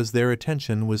him because their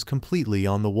attention was completely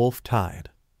on the wolf tide.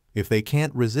 If they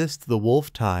can't resist the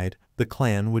wolf tide, the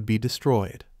clan would be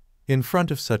destroyed. In front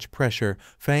of such pressure,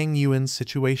 Fang Yuan's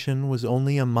situation was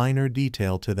only a minor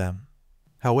detail to them.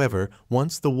 However,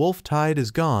 once the wolf tide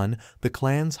is gone, the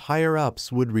clan's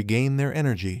higher-ups would regain their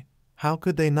energy. How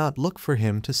could they not look for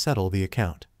him to settle the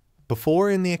account? Before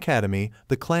in the academy,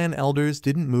 the clan elders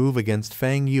didn't move against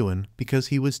Fang Yuan because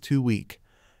he was too weak.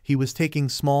 He was taking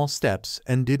small steps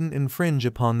and didn't infringe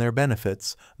upon their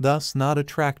benefits, thus not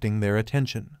attracting their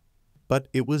attention. But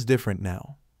it was different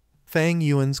now. Fang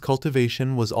Yuan's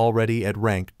cultivation was already at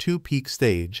rank 2 peak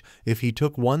stage. If he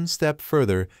took one step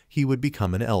further, he would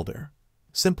become an elder.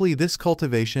 Simply this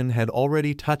cultivation had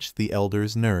already touched the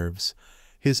elder's nerves.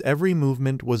 His every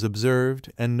movement was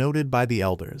observed and noted by the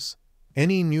elders.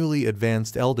 Any newly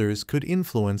advanced elders could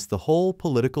influence the whole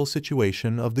political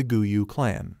situation of the Gu Yu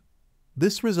clan.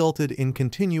 This resulted in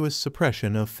continuous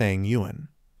suppression of Fang Yuan.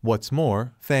 What's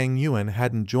more, Fang Yuan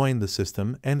hadn't joined the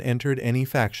system and entered any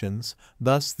factions,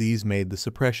 thus these made the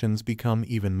suppressions become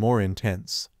even more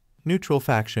intense. Neutral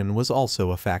faction was also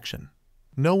a faction.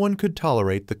 No one could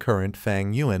tolerate the current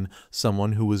Fang Yuan,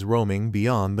 someone who was roaming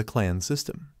beyond the clan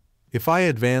system. If I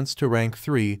advance to rank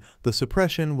 3, the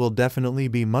suppression will definitely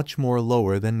be much more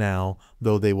lower than now,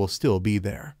 though they will still be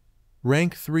there.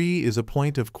 Rank 3 is a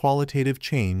point of qualitative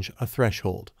change, a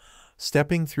threshold.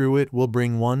 Stepping through it will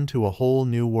bring one to a whole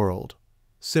new world.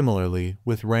 Similarly,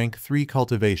 with rank 3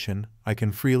 cultivation, I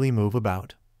can freely move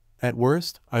about. At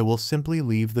worst, I will simply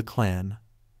leave the clan.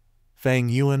 Fang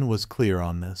Yuan was clear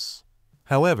on this.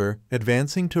 However,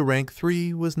 advancing to rank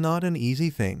 3 was not an easy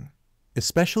thing.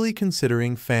 Especially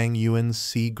considering Fang Yuan's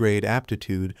C-grade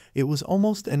aptitude, it was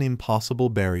almost an impossible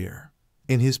barrier.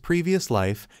 In his previous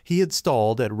life, he had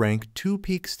stalled at rank 2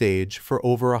 peak stage for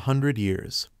over 100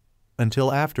 years.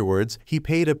 Until afterwards, he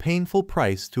paid a painful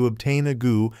price to obtain a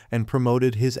gu and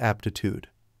promoted his aptitude.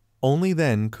 Only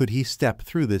then could he step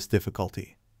through this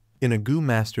difficulty. In a gu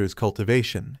master's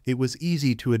cultivation, it was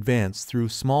easy to advance through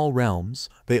small realms,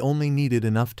 they only needed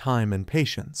enough time and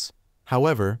patience.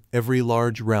 However, every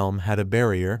large realm had a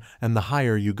barrier, and the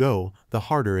higher you go, the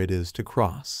harder it is to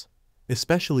cross.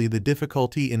 Especially the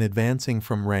difficulty in advancing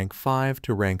from rank 5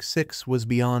 to rank 6 was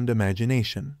beyond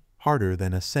imagination, harder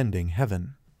than ascending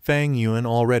heaven. Fang Yuan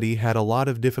already had a lot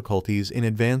of difficulties in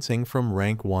advancing from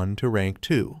rank 1 to rank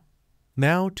 2.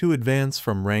 Now, to advance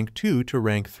from rank 2 to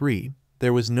rank 3,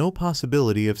 there was no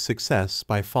possibility of success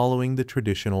by following the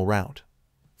traditional route.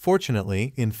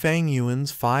 Fortunately, in Fang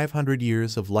Yuan's 500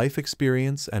 years of life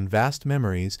experience and vast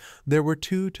memories, there were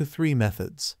 2 to 3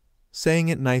 methods. Saying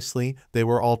it nicely, they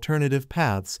were alternative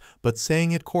paths, but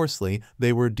saying it coarsely,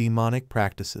 they were demonic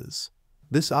practices.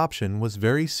 This option was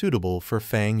very suitable for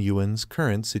Fang Yuan's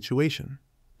current situation.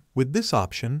 With this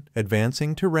option,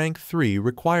 advancing to rank 3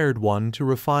 required one to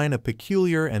refine a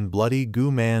peculiar and bloody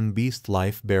gu-man beast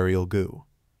life burial gu.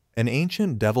 An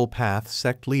ancient devil path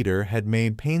sect leader had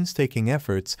made painstaking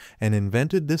efforts and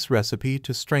invented this recipe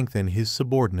to strengthen his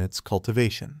subordinates'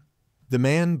 cultivation. The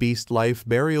man-beast life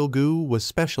burial gu was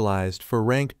specialized for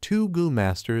rank 2 gu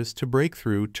masters to break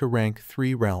through to rank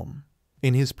 3 realm.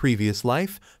 In his previous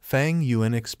life, Fang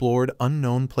Yuan explored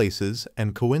unknown places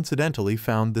and coincidentally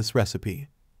found this recipe.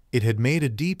 It had made a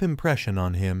deep impression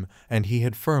on him, and he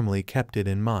had firmly kept it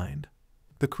in mind.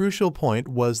 The crucial point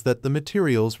was that the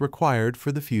materials required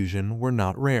for the fusion were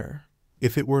not rare.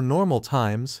 If it were normal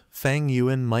times, Fang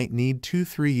Yuan might need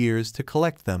 2-3 years to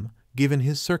collect them, given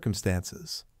his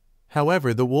circumstances.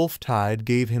 However, the wolf tide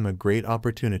gave him a great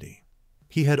opportunity.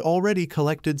 He had already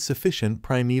collected sufficient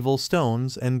primeval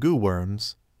stones and gu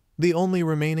worms. The only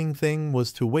remaining thing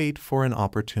was to wait for an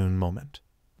opportune moment.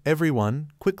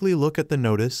 Everyone, quickly look at the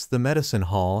notice the medicine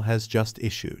hall has just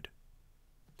issued.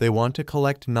 They want to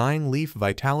collect 9-leaf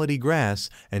vitality grass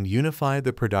and unify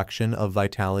the production of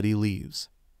vitality leaves.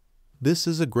 This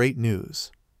is a great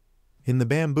news. In the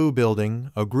bamboo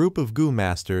building, a group of gu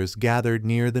masters gathered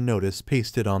near the notice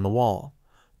pasted on the wall.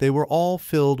 They were all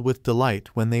filled with delight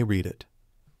when they read it.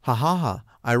 Ha ha ha,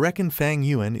 I reckon Fang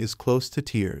Yuan is close to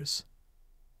tears.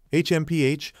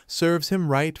 HMPH serves him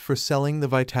right for selling the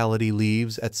vitality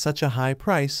leaves at such a high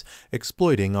price,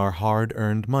 exploiting our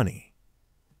hard-earned money.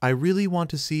 I really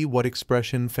want to see what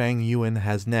expression Fang Yuan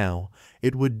has now.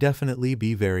 It would definitely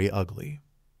be very ugly.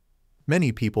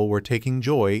 Many people were taking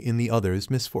joy in the other's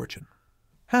misfortune.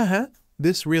 Haha,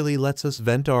 this really lets us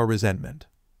vent our resentment.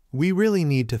 We really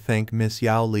need to thank Miss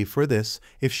Yao Li for this.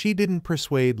 If she didn't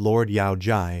persuade Lord Yao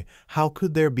Jai, how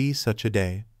could there be such a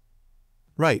day?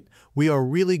 Right, we are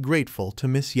really grateful to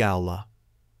Miss Yao Li.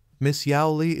 Miss Yao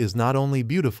Li is not only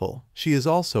beautiful, she is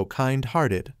also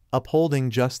kind-hearted, upholding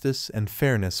justice and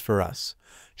fairness for us.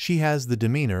 She has the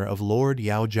demeanor of Lord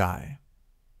Yao Jai.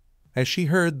 As she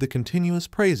heard the continuous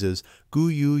praises, Gu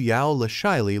Yu Yao Li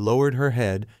shyly lowered her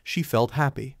head. She felt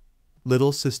happy.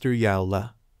 Little sister Yao Li.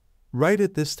 Right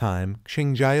at this time,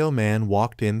 Xingjiao man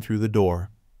walked in through the door.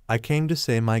 I came to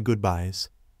say my goodbyes.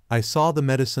 I saw the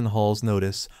medicine hall's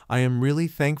notice. I am really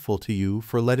thankful to you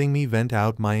for letting me vent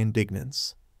out my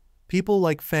indignance. People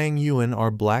like Fang Yuan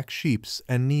are black sheeps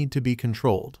and need to be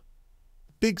controlled.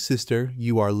 Big sister,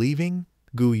 you are leaving?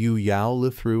 Gu Yu Yao Li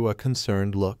threw a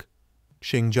concerned look.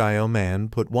 Xingjiao man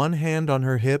put one hand on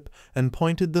her hip and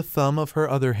pointed the thumb of her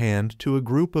other hand to a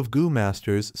group of gu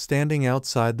masters standing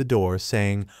outside the door,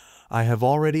 saying, I have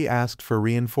already asked for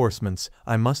reinforcements.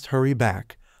 I must hurry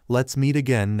back. Let's meet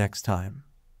again next time.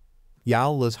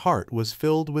 Yao Li's heart was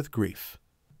filled with grief.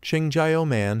 Xingjiao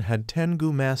man had 10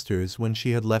 gu masters when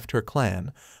she had left her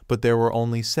clan, but there were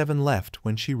only 7 left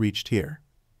when she reached here.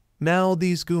 Now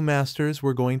these Gu Masters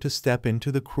were going to step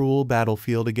into the cruel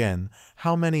battlefield again.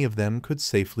 How many of them could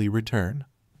safely return?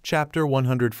 Chapter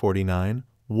 149.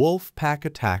 Wolf Pack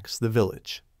Attacks the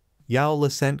Village. Yao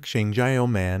sent Xianxia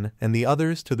Man and the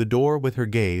others to the door with her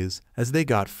gaze as they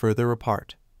got further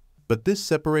apart. But this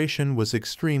separation was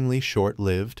extremely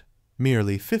short-lived.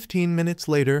 Merely 15 minutes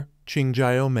later,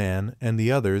 Xianxia Man and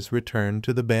the others returned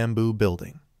to the bamboo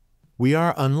building. "We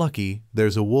are unlucky,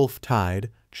 there's a wolf tied,"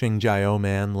 Xianxia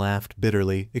Man laughed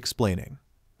bitterly, explaining.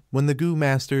 When the Gu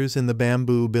Masters in the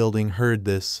bamboo building heard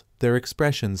this, their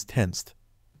expressions tensed.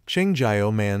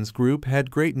 Xianxia Man's group had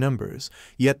great numbers,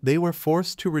 yet they were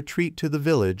forced to retreat to the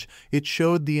village. It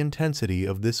showed the intensity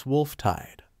of this wolf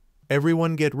tide.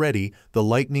 "Everyone get ready, the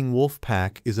lightning wolf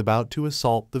pack is about to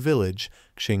assault the village,"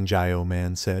 Xianxia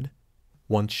Man said.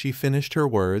 Once she finished her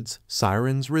words,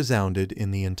 sirens resounded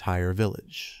in the entire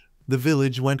village. The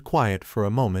village went quiet for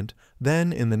a moment,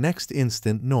 then in the next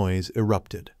instant noise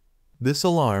erupted. This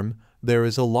alarm, there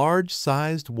is a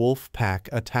large-sized wolf pack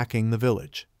attacking the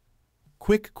village.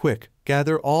 "Quick, quick,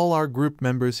 gather all our group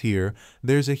members here,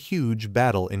 there's a huge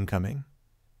battle incoming."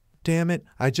 "Damn it,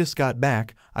 I just got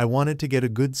back, I wanted to get a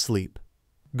good sleep."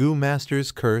 Gu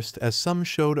Masters cursed as some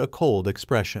showed a cold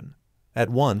expression. At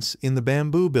once, in the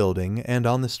bamboo building and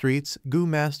on the streets, Gu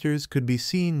Masters could be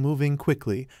seen moving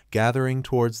quickly, gathering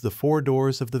towards the 4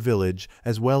 doors of the village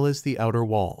as well as the outer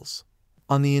walls.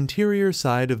 On the interior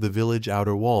side of the village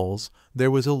outer walls,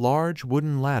 there was a large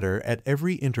wooden ladder at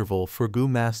every interval for Gu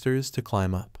Masters to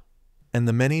climb up. And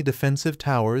the many defensive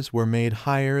towers were made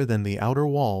higher than the outer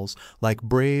walls, like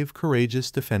brave,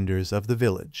 courageous defenders of the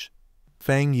village.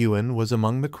 Fang Yuan was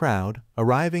among the crowd,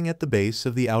 arriving at the base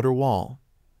of the outer wall.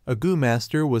 A Gu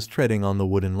Master was treading on the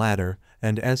wooden ladder,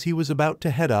 and as he was about to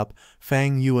head up,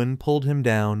 Fang Yuan pulled him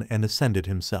down and ascended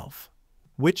himself.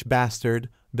 "Which bastard?"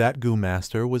 That Gu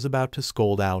Master was about to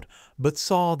scold out, but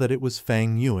saw that it was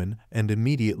Fang Yuan and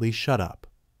immediately shut up.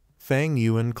 Fang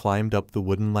Yuan climbed up the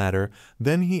wooden ladder,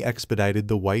 then he expedited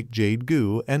the white jade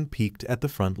Gu and peeked at the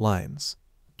front lines.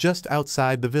 Just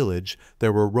outside the village,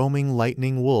 there were roaming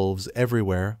lightning wolves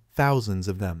everywhere, thousands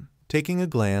of them. Taking a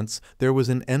glance, there was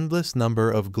an endless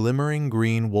number of glimmering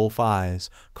green wolf eyes,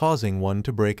 causing one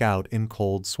to break out in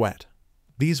cold sweat.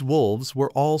 These wolves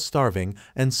were all starving,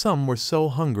 and some were so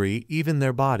hungry even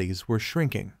their bodies were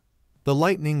shrinking. The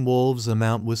lightning wolves'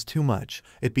 amount was too much.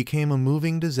 It became a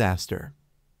moving disaster.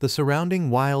 The surrounding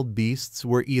wild beasts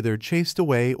were either chased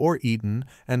away or eaten,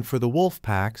 and for the wolf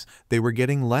packs, they were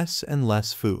getting less and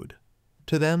less food.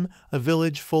 To them, a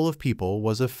village full of people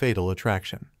was a fatal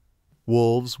attraction.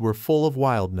 Wolves were full of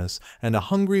wildness, and a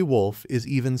hungry wolf is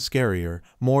even scarier,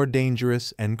 more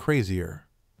dangerous and crazier.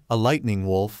 A lightning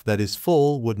wolf that is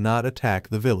full would not attack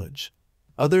the village.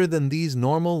 Other than these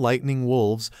normal lightning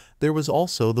wolves, there was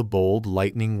also the bold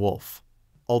lightning wolf.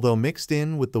 Although mixed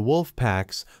in with the wolf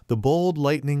packs, the bold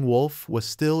lightning wolf was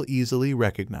still easily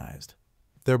recognized.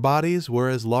 Their bodies were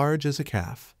as large as a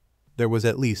calf. There was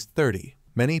at least 30.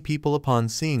 Many people upon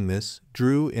seeing this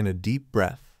drew in a deep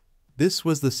breath. This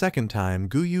was the second time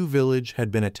Guyu village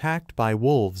had been attacked by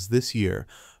wolves this year,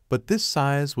 but this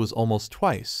size was almost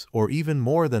twice or even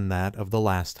more than that of the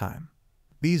last time.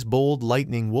 These bold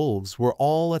lightning wolves were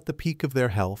all at the peak of their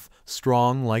health,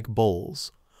 strong like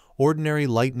bulls. Ordinary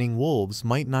lightning wolves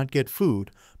might not get food,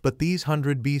 but these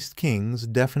 100 beast kings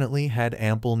definitely had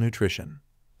ample nutrition.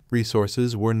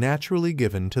 Resources were naturally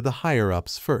given to the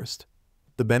higher-ups first.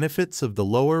 The benefits of the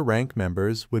lower rank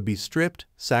members would be stripped,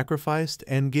 sacrificed,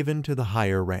 and given to the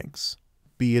higher ranks.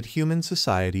 Be it human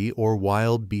society or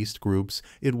wild beast groups,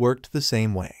 it worked the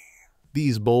same way.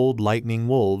 These bold lightning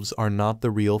wolves are not the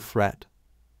real threat.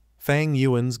 Fang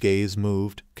Yuan's gaze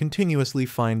moved, continuously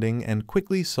finding and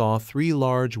quickly saw 3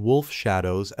 large wolf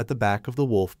shadows at the back of the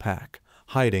wolf pack,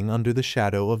 hiding under the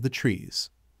shadow of the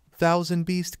trees. Thousand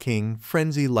Beast King,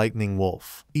 Frenzy Lightning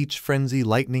Wolf. Each Frenzy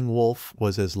Lightning Wolf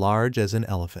was as large as an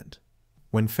elephant.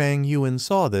 When Fang Yuan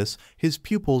saw this, his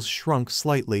pupils shrunk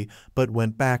slightly, but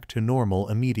went back to normal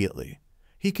immediately.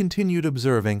 He continued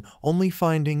observing, only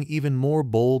finding even more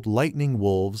bold lightning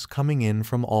wolves coming in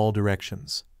from all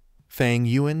directions. Fang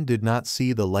Yuan did not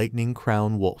see the lightning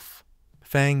crown wolf.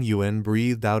 Fang Yuan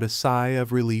breathed out a sigh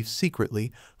of relief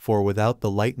secretly, for without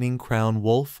the lightning crown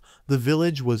wolf, the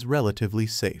village was relatively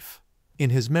safe. In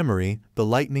his memory, the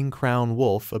lightning crown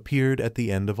wolf appeared at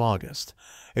the end of August.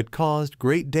 It caused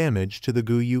great damage to the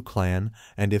Guyu clan,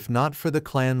 and if not for the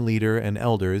clan leader and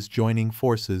elders joining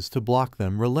forces to block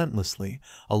them relentlessly,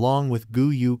 along with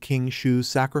Guyu King Shu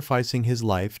sacrificing his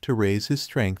life to raise his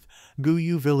strength,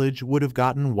 Guyu village would have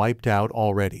gotten wiped out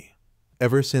already.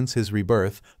 Ever since his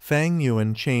rebirth, Fang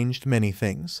Yuan changed many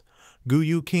things.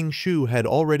 Guyu King Shu had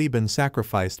already been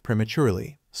sacrificed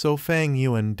prematurely, so Fang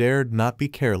Yuan dared not be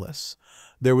careless.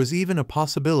 There was even a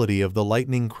possibility of the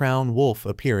lightning crown wolf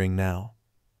appearing now.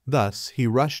 Thus, he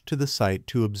rushed to the site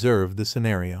to observe the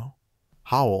scenario.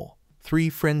 Howl! 3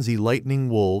 frenzy lightning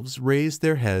wolves raised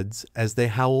their heads as they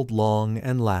howled long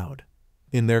and loud.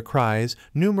 In their cries,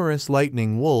 numerous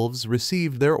lightning wolves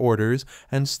received their orders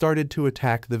and started to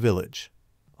attack the village.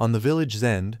 On the village's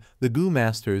end, the Gu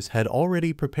Masters had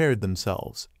already prepared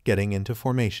themselves, getting into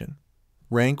formation.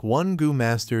 Rank 1 Gu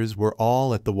Masters were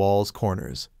all at the wall's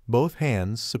corners, both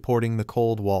hands supporting the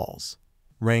cold walls.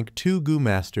 Rank 2 Gu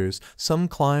Masters, some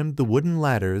climbed the wooden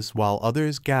ladders while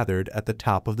others gathered at the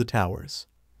top of the towers.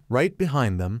 Right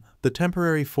behind them, the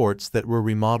temporary forts that were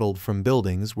remodeled from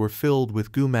buildings were filled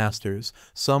with Gu Masters.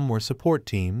 Some were support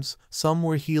teams, some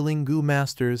were healing Gu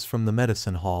Masters from the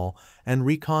medicine hall, and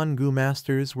recon Gu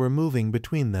Masters were moving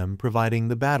between them, providing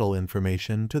the battle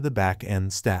information to the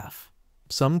back-end staff.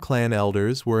 Some clan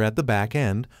elders were at the back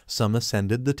end, some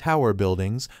ascended the tower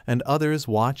buildings, and others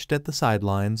watched at the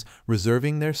sidelines,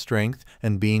 reserving their strength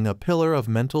and being a pillar of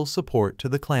mental support to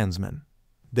the clansmen.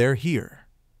 They're here.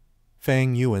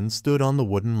 Fang Yuan stood on the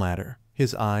wooden ladder,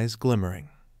 his eyes glimmering.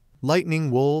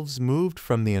 Lightning wolves moved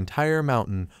from the entire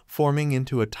mountain, forming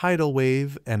into a tidal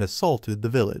wave and assaulted the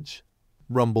village.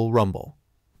 Rumble, rumble.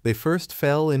 They first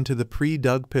fell into the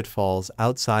pre-dug pitfalls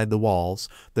outside the walls,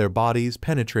 their bodies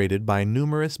penetrated by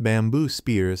numerous bamboo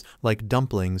spears like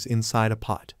dumplings inside a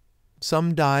pot.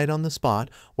 Some died on the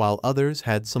spot, while others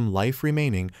had some life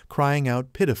remaining, crying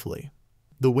out pitifully.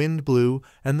 The wind blew,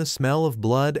 and the smell of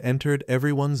blood entered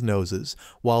everyone's noses,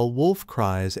 while wolf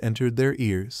cries entered their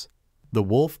ears. The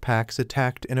wolf packs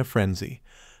attacked in a frenzy.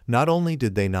 Not only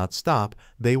did they not stop,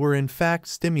 they were in fact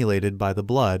stimulated by the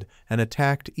blood and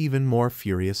attacked even more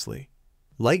furiously.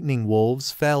 Lightning wolves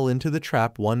fell into the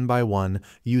trap one by one,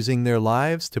 using their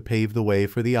lives to pave the way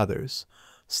for the others,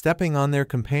 stepping on their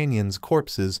companions'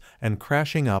 corpses and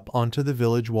crashing up onto the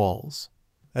village walls.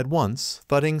 At once,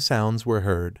 thudding sounds were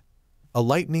heard. A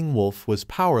lightning wolf was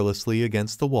powerlessly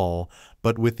against the wall,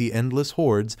 but with the endless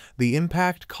hordes, the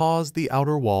impact caused the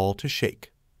outer wall to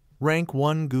shake. Rank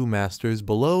 1 Gu Masters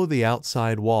below the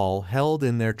outside wall held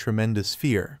in their tremendous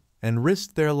fear, and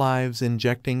risked their lives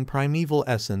injecting primeval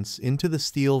essence into the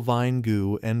steel vine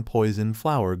Gu and poison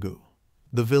flower Gu.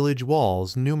 The village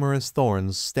walls, numerous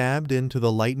thorns stabbed into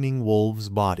the lightning wolf's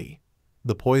body.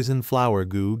 The poison flower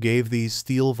Gu gave these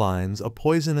steel vines a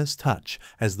poisonous touch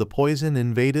as the poison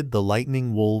invaded the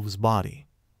lightning wolf's body.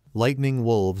 Lightning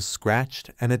wolves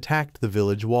scratched and attacked the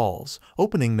village walls,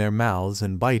 opening their mouths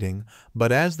and biting,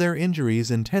 but as their injuries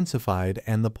intensified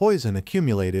and the poison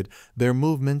accumulated, their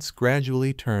movements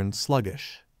gradually turned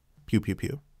sluggish. Pew pew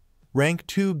pew. Rank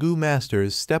 2 Gu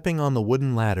Masters stepping on the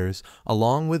wooden ladders,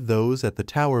 along with those at the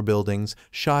tower buildings,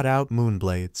 shot out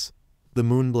moonblades. The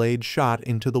moonblade shot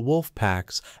into the wolf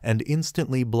packs, and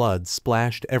instantly blood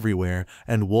splashed everywhere,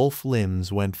 and wolf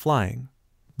limbs went flying.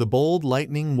 The bold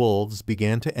lightning wolves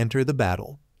began to enter the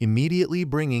battle, immediately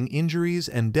bringing injuries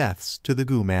and deaths to the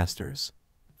Gu Masters.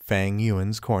 Fang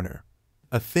Yuan's corner.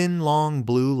 A thin, long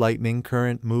blue lightning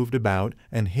current moved about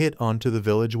and hit onto the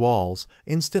village walls,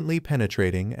 instantly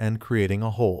penetrating and creating a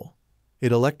hole.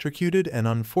 It electrocuted an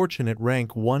unfortunate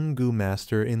rank 1 Gu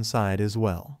Master inside as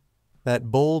well.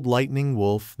 That bold lightning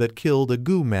wolf that killed a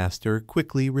Gu Master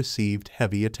quickly received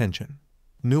heavy attention.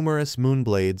 Numerous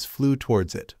moonblades flew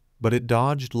towards it, but it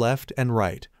dodged left and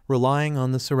right, relying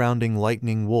on the surrounding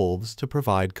lightning wolves to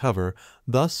provide cover,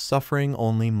 thus suffering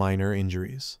only minor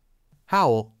injuries.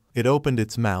 Howl! It opened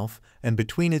its mouth, and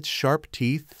between its sharp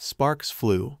teeth sparks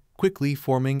flew, quickly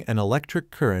forming an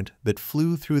electric current that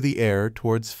flew through the air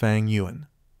towards Fang Yuan.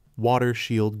 Water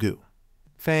Shield Gu.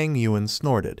 Fang Yuan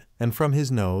snorted, and from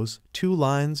his nose, 2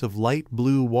 lines of light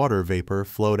blue water vapor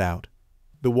flowed out.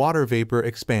 The water vapor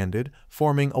expanded,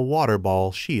 forming a water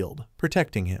ball shield,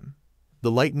 protecting him. The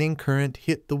lightning current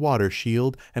hit the water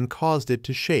shield and caused it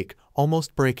to shake,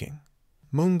 almost breaking.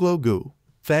 Moonglow Gu.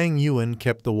 Fang Yuan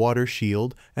kept the water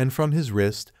shield, and from his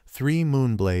wrist, 3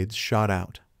 moonblades shot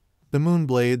out. The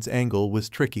moonblade's angle was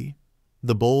tricky.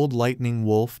 The bold lightning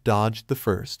wolf dodged the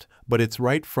first, but its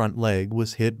right front leg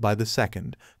was hit by the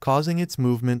second, causing its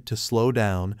movement to slow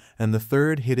down, and the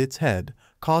third hit its head,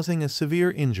 causing a severe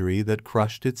injury that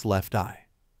crushed its left eye.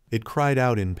 It cried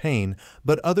out in pain,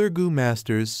 but other Gu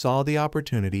Masters saw the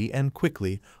opportunity and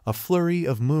quickly, a flurry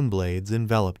of moonblades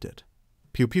enveloped it.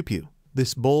 Pew pew pew.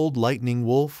 This bold lightning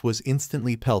wolf was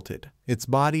instantly pelted, its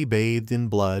body bathed in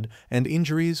blood, and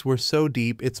injuries were so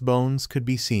deep its bones could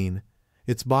be seen.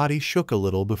 Its body shook a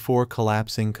little before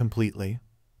collapsing completely.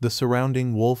 The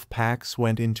surrounding wolf packs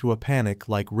went into a panic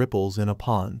like ripples in a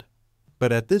pond.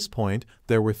 But at this point,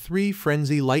 there were 3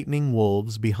 frenzy lightning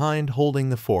wolves behind holding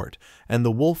the fort, and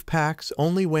the wolf packs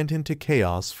only went into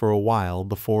chaos for a while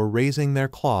before raising their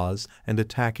claws and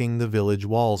attacking the village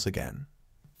walls again.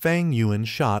 Fang Yuan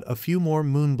shot a few more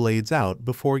moonblades out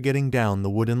before getting down the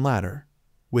wooden ladder.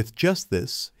 With just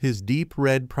this, his deep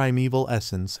red primeval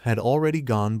essence had already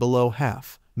gone below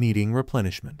half, needing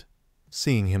replenishment.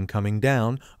 Seeing him coming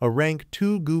down, a rank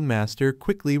 2 Gu Master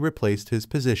quickly replaced his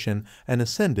position and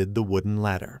ascended the wooden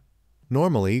ladder.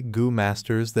 Normally, Gu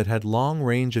Masters that had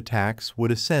long-range attacks would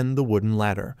ascend the wooden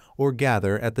ladder or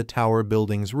gather at the tower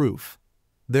building's roof.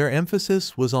 Their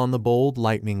emphasis was on the bold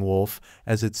lightning wolf,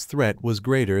 as its threat was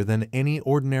greater than any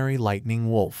ordinary lightning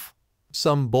wolf.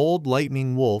 Some bold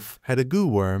lightning wolf had a Gu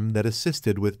worm that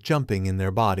assisted with jumping in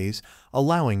their bodies,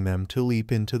 allowing them to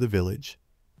leap into the village.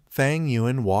 Fang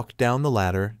Yuan walked down the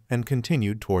ladder and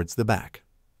continued towards the back.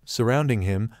 Surrounding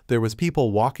him, there was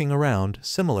people walking around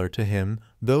similar to him,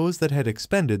 those that had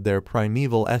expended their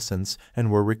primeval essence and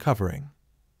were recovering.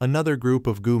 Another group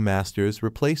of Gu Masters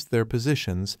replaced their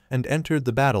positions and entered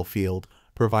the battlefield,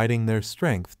 providing their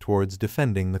strength towards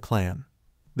defending the clan.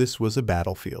 This was a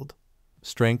battlefield.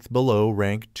 Strength below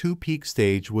rank 2 peak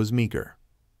stage was meager.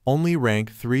 Only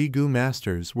rank 3 Gu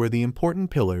Masters were the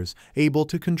important pillars able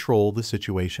to control the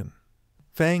situation.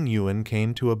 Fang Yuan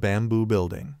came to a bamboo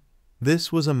building.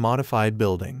 This was a modified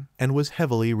building and was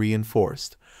heavily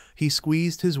reinforced. He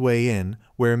squeezed his way in,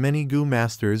 where many Gu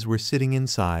Masters were sitting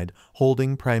inside,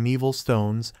 holding primeval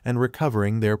stones and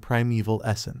recovering their primeval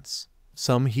essence.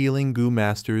 Some healing Gu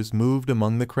Masters moved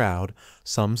among the crowd,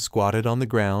 some squatted on the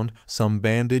ground, some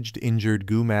bandaged injured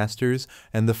Gu Masters,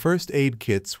 and the first aid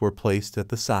kits were placed at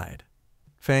the side.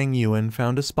 Fang Yuan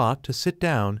found a spot to sit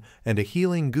down, and a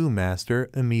healing Gu Master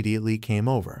immediately came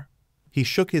over. He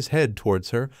shook his head towards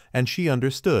her, and she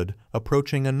understood,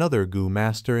 approaching another Gu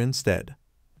Master instead.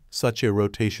 Such a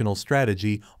rotational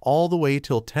strategy all the way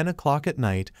till 10 o'clock at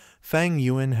night, Fang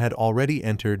Yuan had already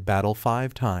entered battle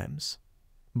 5 times.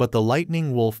 But the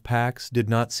lightning wolf packs did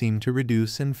not seem to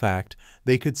reduce. In fact,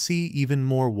 they could see even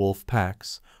more wolf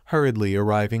packs, hurriedly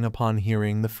arriving upon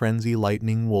hearing the frenzy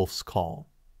lightning wolf's call.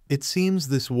 "It seems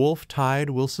this wolf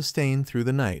tide will sustain through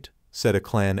the night," said a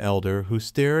clan elder who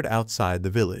stared outside the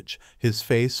village, his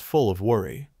face full of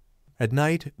worry. At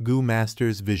night, Gu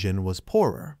Master's vision was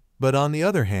poorer, but on the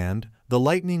other hand, the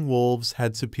lightning wolves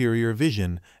had superior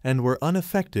vision and were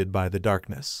unaffected by the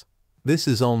darkness. This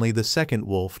is only the 2nd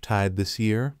wolf tide this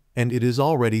year, and it is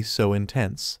already so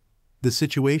intense. The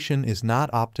situation is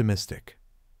not optimistic.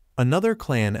 Another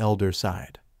clan elder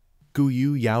sighed.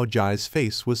 Guyu Yaojai's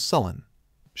face was sullen.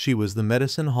 She was the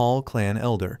Medicine Hall clan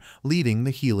elder, leading the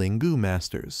healing Gu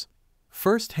Masters.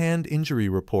 First-hand injury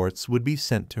reports would be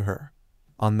sent to her.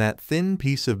 On that thin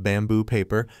piece of bamboo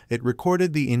paper, it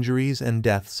recorded the injuries and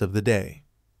deaths of the day.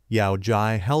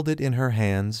 Yaojai held it in her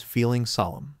hands, feeling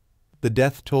solemn. The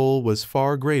death toll was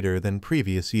far greater than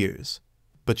previous years.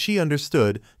 But she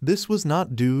understood this was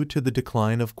not due to the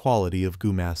decline of quality of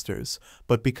Gu Masters,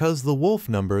 but because the wolf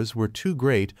numbers were too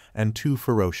great and too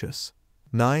ferocious.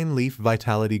 9-leaf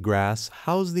vitality grass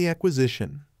housed the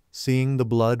acquisition. Seeing the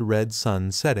blood-red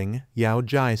sun setting,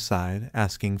 Yaojai sighed,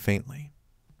 asking faintly.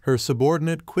 Her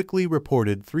subordinate quickly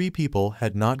reported 3 people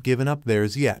had not given up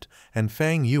theirs yet, and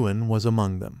Fang Yuan was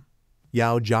among them.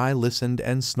 Yaojai listened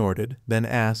and snorted, then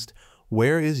asked,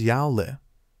 "Where is Yao Li?"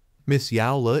 "Miss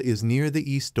Yao Li is near the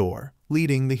east door,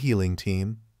 leading the healing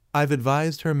team. I've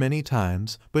advised her many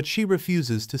times, but she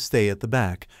refuses to stay at the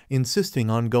back, insisting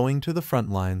on going to the front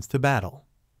lines to battle."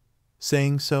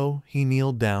 Saying so, he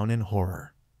kneeled down in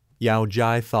horror.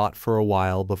 Yaojai thought for a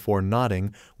while before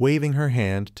nodding, waving her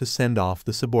hand to send off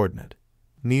the subordinate.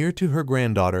 Near to her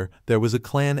granddaughter, there was a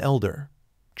clan elder.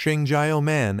 Chengjiao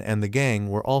Man and the gang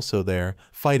were also there,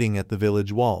 fighting at the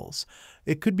village walls.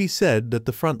 It could be said that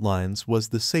the front lines was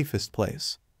the safest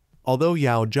place. Although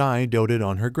Yaojai doted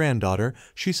on her granddaughter,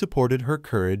 she supported her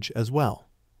courage as well.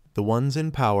 The ones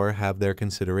in power have their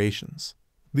considerations.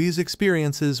 These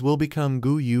experiences will become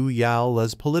Guyu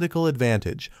Yao's political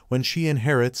advantage when she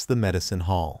inherits the medicine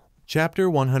hall. Chapter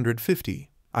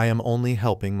 150. I am only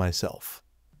helping myself.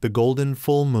 The golden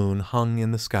full moon hung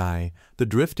in the sky, the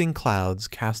drifting clouds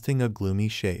casting a gloomy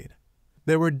shade.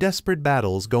 There were desperate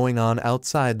battles going on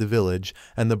outside the village,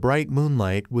 and the bright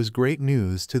moonlight was great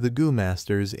news to the Gu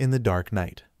Masters in the dark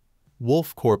night.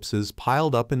 Wolf corpses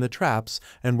piled up in the traps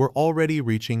and were already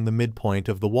reaching the midpoint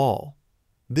of the wall.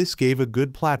 This gave a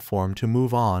good platform to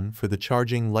move on for the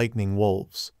charging lightning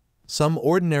wolves. Some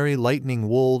ordinary lightning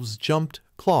wolves jumped,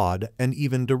 clawed, and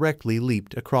even directly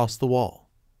leaped across the wall.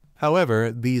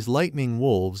 However, these lightning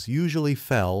wolves usually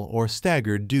fell or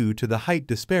staggered due to the height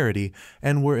disparity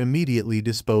and were immediately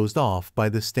disposed of by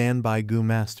the standby Gu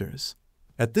masters.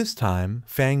 At this time,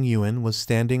 Fang Yuan was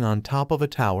standing on top of a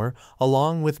tower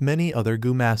along with many other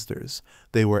Gu masters.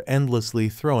 They were endlessly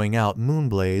throwing out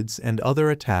moonblades and other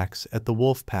attacks at the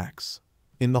wolf packs.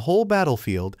 In the whole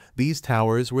battlefield, these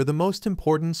towers were the most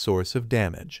important source of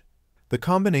damage. The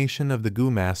combination of the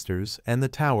Gu masters and the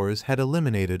towers had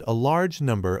eliminated a large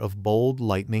number of bold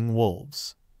lightning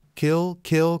wolves. Kill,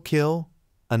 kill, kill.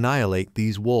 Annihilate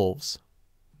these wolves.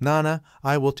 Nana,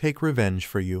 I will take revenge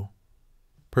for you.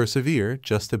 Persevere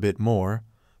just a bit more.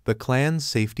 The clan's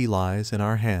safety lies in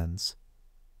our hands.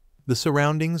 The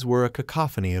surroundings were a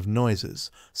cacophony of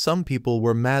noises. Some people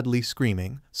were madly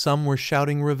screaming, some were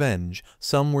shouting revenge,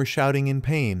 some were shouting in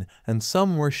pain, and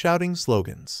some were shouting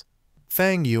slogans.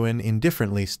 Fang Yuan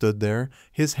indifferently stood there,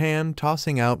 his hand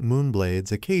tossing out moonblades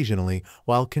occasionally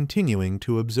while continuing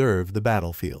to observe the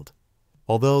battlefield.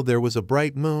 Although there was a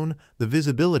bright moon, the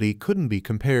visibility couldn't be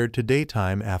compared to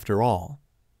daytime after all.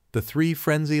 The three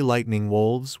frenzy lightning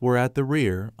wolves were at the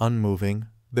rear, unmoving,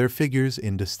 their figures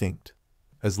indistinct.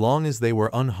 As long as they were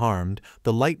unharmed,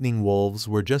 the lightning wolves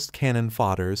were just cannon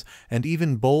fodders, and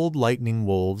even bold lightning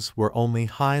wolves were only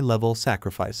high-level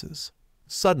sacrifices.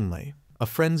 Suddenly, a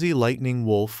frenzy lightning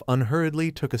wolf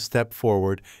unhurriedly took a step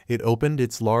forward. It opened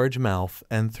its large mouth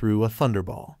and threw a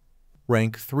thunderball.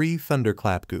 Rank 3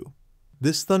 Thunderclap Gu.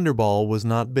 This thunderball was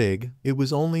not big, it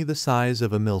was only the size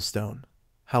of a millstone.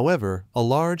 However, a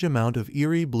large amount of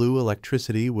eerie blue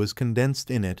electricity was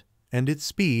condensed in it, and its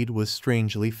speed was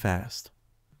strangely fast.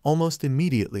 Almost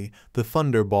immediately, the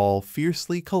thunderball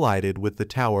fiercely collided with the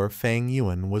tower Fang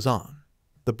Yuan was on.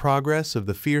 The progress of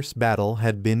the fierce battle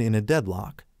had been in a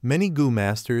deadlock. Many Gu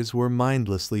masters were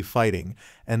mindlessly fighting,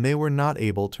 and they were not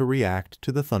able to react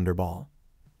to the thunderball.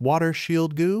 Water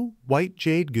Shield Gu, White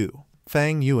Jade Gu.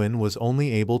 Fang Yuan was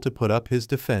only able to put up his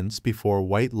defense before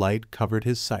white light covered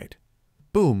his sight.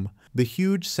 Boom! The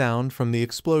huge sound from the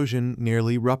explosion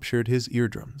nearly ruptured his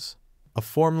eardrums. A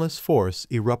formless force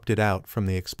erupted out from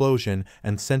the explosion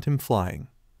and sent him flying.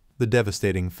 The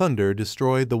devastating thunder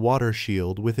destroyed the water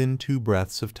shield within 2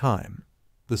 breaths of time.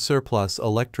 The surplus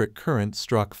electric current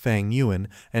struck Fang Yuan,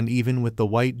 and even with the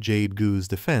White Jade Gu's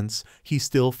defense, he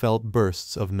still felt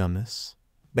bursts of numbness.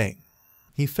 Bang!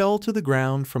 He fell to the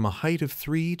ground from a height of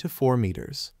 3 to 4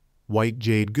 meters. White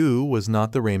Jade Gu was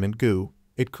not the Raiment Gu.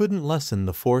 It couldn't lessen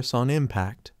the force on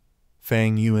impact.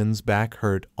 Fang Yuan's back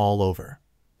hurt all over.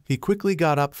 He quickly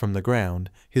got up from the ground,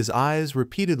 his eyes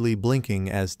repeatedly blinking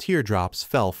as teardrops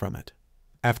fell from it.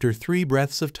 After 3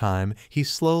 breaths of time, he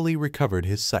slowly recovered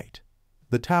his sight.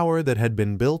 The tower that had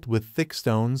been built with thick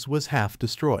stones was half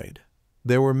destroyed.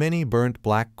 There were many burnt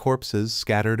black corpses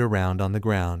scattered around on the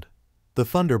ground. The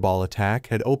thunderball attack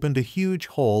had opened a huge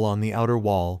hole on the outer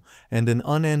wall, and an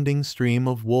unending stream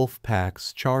of wolf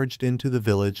packs charged into the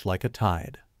village like a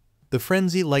tide. The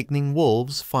frenzy lightning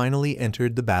wolves finally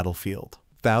entered the battlefield.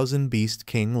 1000 Beast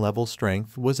King level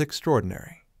strength was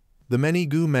extraordinary. The many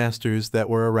Gu masters that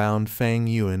were around Fang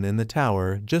Yuan in the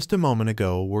tower just a moment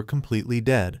ago were completely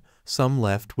dead, some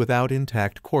left without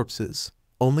intact corpses.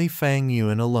 Only Fang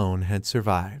Yuan alone had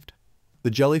survived.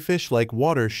 The jellyfish-like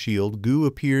water shield Gu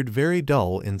appeared very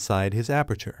dull inside his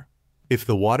aperture. If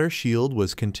the water shield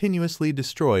was continuously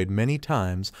destroyed many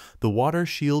times, the water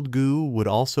shield Gu would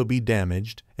also be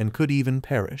damaged and could even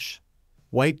perish.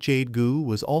 White Jade Gu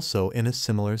was also in a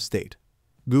similar state.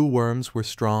 Gu worms were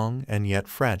strong and yet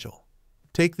fragile.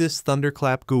 Take this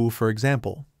Thunderclap Gu for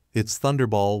example. Its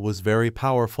thunderball was very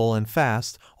powerful and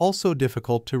fast, also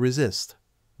difficult to resist.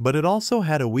 But it also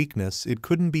had a weakness: it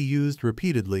couldn't be used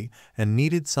repeatedly and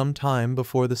needed some time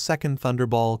before the second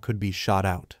thunderball could be shot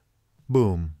out.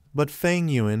 Boom! But Fang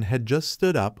Yuan had just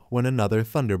stood up when another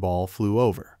thunderball flew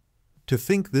over. To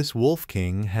think this Wolf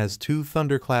King has 2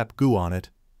 Thunderclap Gu on it.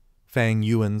 Fang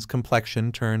Yuan's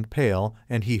complexion turned pale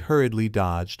and he hurriedly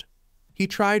dodged. He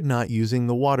tried not using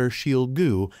the water shield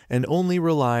Gu and only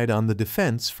relied on the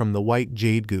defense from the White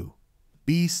Jade Gu.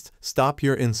 Beast, stop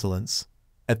your insolence.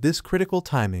 At this critical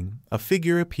timing, a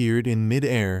figure appeared in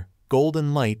mid-air,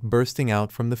 golden light bursting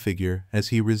out from the figure as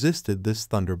he resisted this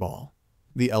thunderball.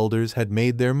 The elders had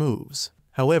made their moves.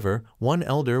 However, 1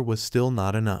 elder was still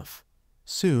not enough.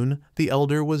 Soon, the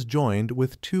elder was joined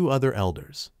with 2 other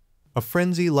elders. A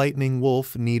frenzy lightning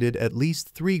wolf needed at least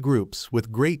 3 groups with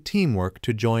great teamwork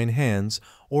to join hands,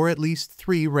 or at least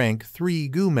 3 rank 3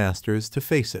 Gu masters to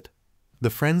face it. The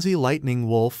frenzy lightning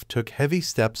wolf took heavy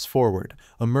steps forward,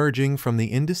 emerging from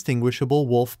the indistinguishable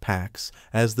wolf packs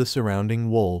as the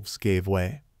surrounding wolves gave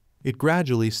way. It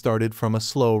gradually started from a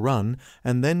slow run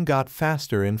and then got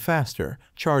faster and faster,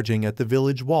 charging at the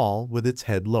village wall with its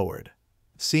head lowered.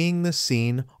 Seeing this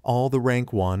scene, all the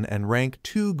rank 1 and rank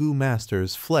 2 Gu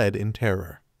masters fled in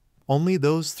terror. Only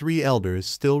those 3 elders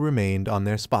still remained on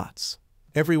their spots.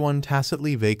 Everyone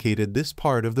tacitly vacated this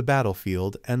part of the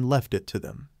battlefield and left it to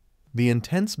them. The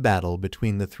intense battle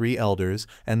between the 3 elders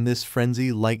and this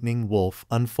frenzy lightning wolf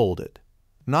unfolded.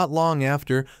 Not long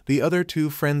after, the other 2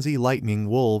 frenzy lightning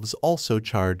wolves also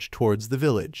charged towards the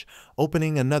village,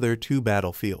 opening another 2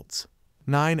 battlefields.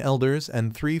 9 elders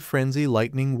and 3 frenzy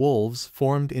lightning wolves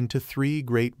formed into 3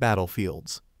 great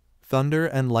battlefields. Thunder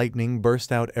and lightning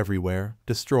burst out everywhere,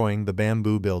 destroying the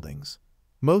bamboo buildings.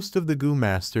 Most of the Gu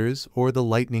masters, or the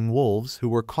lightning wolves who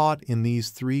were caught in these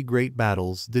 3 great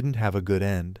battles, didn't have a good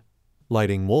end.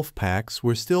 Lightning wolf packs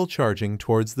were still charging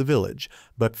towards the village,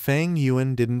 but Fang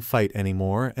Yuan didn't fight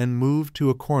anymore and moved to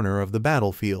a corner of the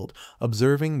battlefield,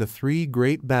 observing the 3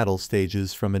 great battle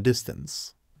stages from a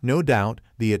distance. No doubt,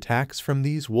 the attacks from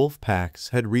these wolf packs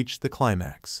had reached the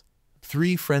climax.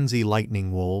 3 frenzy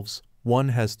lightning wolves, one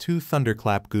has 2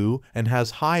 thunderclap Gu and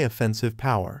has high offensive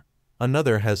power.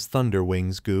 Another has thunder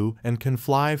wings Gu and can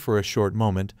fly for a short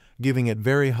moment, giving it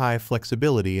very high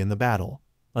flexibility in the battle.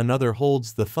 Another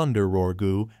holds the thunder roar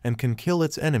Gu and can kill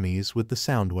its enemies with the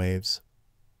sound waves.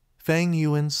 Fang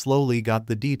Yuan slowly got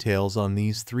the details on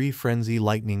these 3 frenzy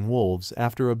lightning wolves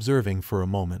after observing for a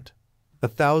moment. A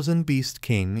 1000 Beast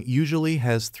King usually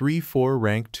has 3-4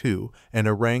 rank 2 and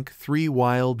a rank 3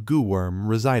 wild Gu worm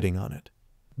residing on it.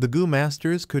 The Gu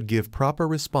masters could give proper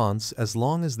response as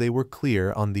long as they were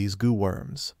clear on these Gu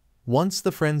worms. Once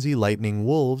the frenzy lightning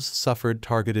wolves suffered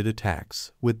targeted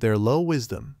attacks, with their low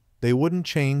wisdom, they wouldn't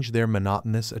change their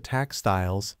monotonous attack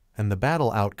styles, and the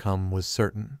battle outcome was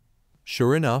certain.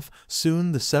 Sure enough,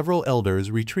 soon the several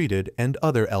elders retreated and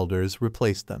other elders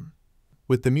replaced them.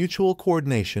 With the mutual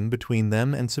coordination between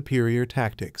them and superior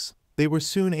tactics, they were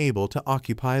soon able to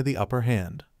occupy the upper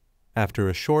hand. After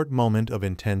a short moment of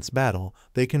intense battle,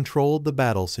 they controlled the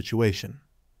battle situation.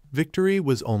 Victory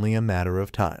was only a matter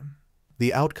of time.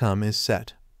 The outcome is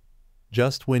set.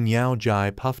 Just when Yao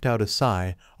Jai puffed out a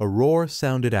sigh, a roar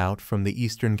sounded out from the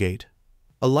eastern gate.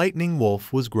 A lightning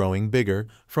wolf was growing bigger,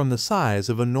 from the size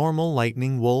of a normal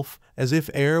lightning wolf, as if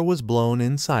air was blown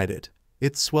inside it.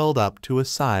 It swelled up to a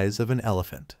size of an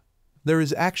elephant. There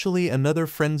is actually another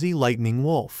frenzy lightning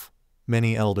wolf.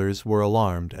 Many elders were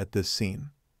alarmed at this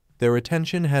scene. Their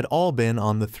attention had all been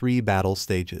on the 3 battle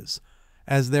stages.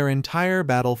 As their entire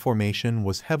battle formation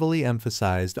was heavily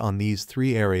emphasized on these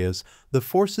 3 areas, the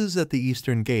forces at the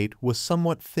eastern gate was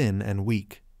somewhat thin and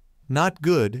weak. Not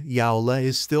good, Yao Le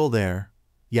is still there.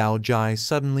 Yao Jai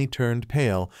suddenly turned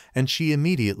pale, and she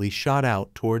immediately shot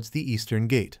out towards the eastern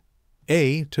gate.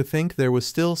 To think there was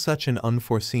still such an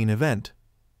unforeseen event.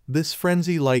 This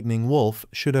frenzy lightning wolf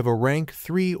should have a rank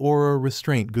 3 aura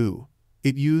restraint Gu.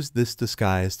 It used this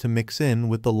disguise to mix in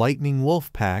with the lightning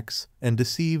wolf packs and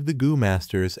deceive the Gu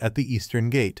masters at the eastern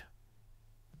gate.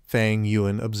 Fang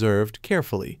Yuan observed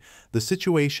carefully. The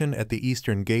situation at the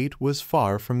eastern gate was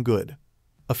far from good.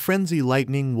 A frenzy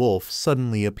lightning wolf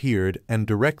suddenly appeared and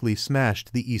directly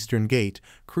smashed the eastern gate,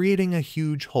 creating a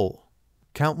huge hole.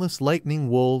 Countless lightning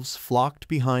wolves flocked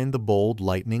behind the bold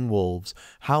lightning wolves,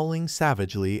 howling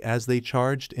savagely as they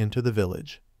charged into the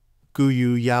village.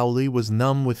 Guyu Yaoli was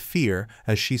numb with fear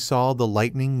as she saw the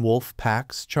lightning wolf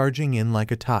packs charging in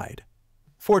like a tide.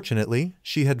 Fortunately,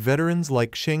 she had veterans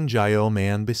like Xianxia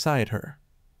Man beside her.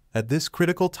 At this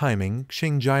critical timing,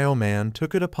 Xianxia Man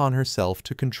took it upon herself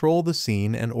to control the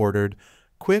scene and ordered,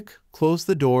 "Quick, close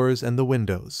the doors and the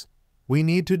windows. We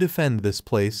need to defend this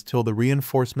place till the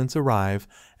reinforcements arrive,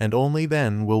 and only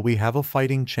then will we have a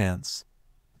fighting chance."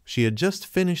 She had just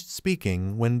finished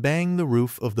speaking when bang, the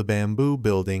roof of the bamboo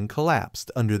building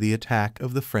collapsed under the attack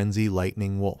of the frenzy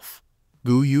lightning wolf.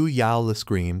 Guyu Yaola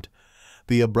screamed.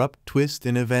 The abrupt twist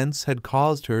in events had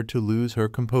caused her to lose her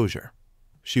composure.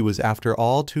 She was after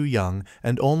all too young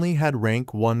and only had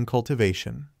rank 1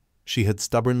 cultivation. She had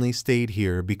stubbornly stayed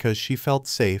here because she felt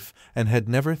safe and had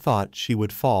never thought she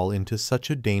would fall into such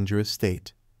a dangerous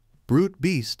state. "Brute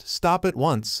beast, stop at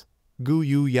once!"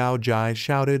 Guyu Yao Jai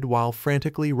shouted while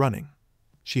frantically running.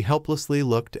 She helplessly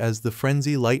looked as the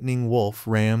frenzy lightning wolf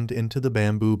rammed into the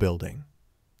bamboo building.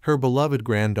 Her beloved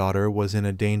granddaughter was in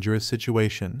a dangerous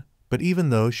situation, but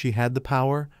even though she had the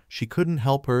power, she couldn't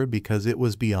help her because it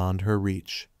was beyond her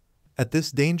reach. At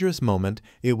this dangerous moment,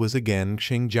 it was again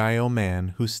Xianxia Man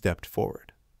who stepped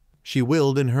forward. She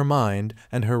willed in her mind,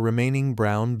 and her remaining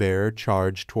brown bear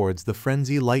charged towards the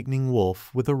frenzy lightning wolf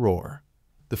with a roar.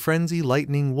 The frenzy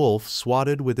lightning wolf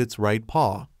swatted with its right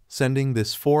paw, sending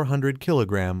this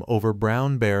 400-kilogram over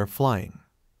brown bear flying.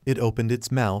 It opened its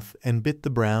mouth and bit the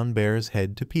brown bear's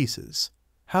head to pieces.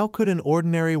 How could an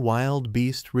ordinary wild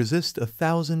beast resist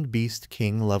 1,000 Beast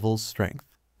King levels strength?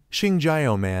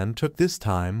 Xianxia Man took this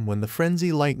time when the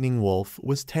frenzy lightning wolf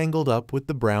was tangled up with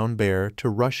the brown bear to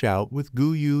rush out with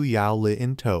Guyu Yaoli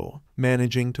in tow,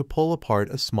 managing to pull apart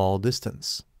a small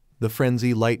distance. The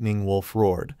frenzy lightning wolf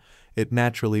roared. It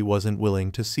naturally wasn't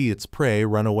willing to see its prey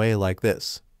run away like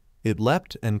this. It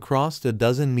leapt and crossed a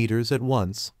dozen meters at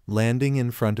once, landing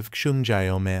in front of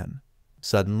Xianxia Man.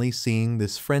 Suddenly seeing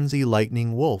this frenzy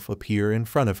lightning wolf appear in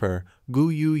front of her,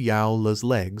 Guyu Yaoli's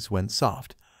legs went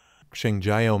soft.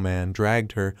 Xianxia Man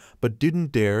dragged her, but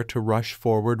didn't dare to rush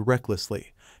forward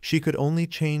recklessly. She could only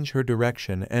change her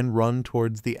direction and run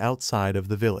towards the outside of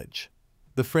the village.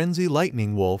 The frenzy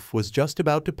lightning wolf was just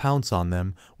about to pounce on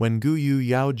them when Guyu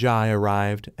Yaojai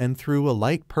arrived and threw a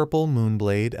light purple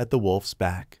moonblade at the wolf's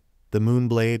back. The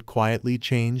moonblade quietly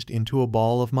changed into a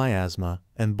ball of miasma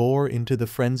and bore into the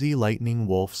frenzy lightning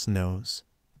wolf's nose.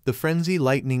 The frenzy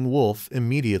lightning wolf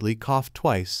immediately coughed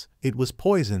twice. It was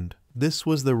poisoned. This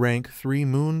was the rank 3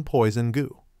 moon poison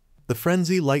goo. The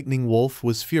frenzy lightning wolf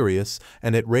was furious,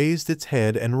 and it raised its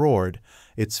head and roared.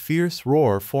 Its fierce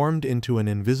roar formed into an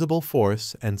invisible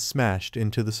force and smashed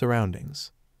into the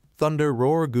surroundings. Thunder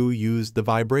Roar Goo used the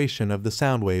vibration of the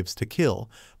sound waves to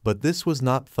kill, but this was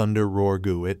not Thunder Roar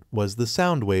Goo, it was the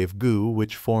sound wave goo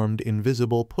which formed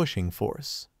invisible pushing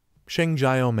force.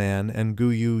 Xianxia Man and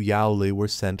Guyu Yaoli were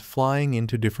sent flying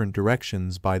into different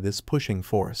directions by this pushing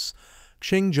force.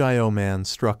 Xianxia Man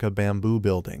struck a bamboo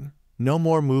building. No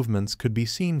more movements could be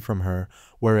seen from her,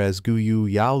 whereas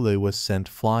Guyu Yaoli was sent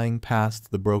flying past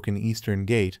the broken eastern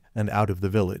gate and out of the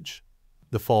village.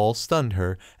 The fall stunned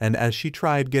her, and as she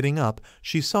tried getting up,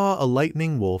 she saw a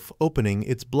lightning wolf opening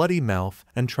its bloody mouth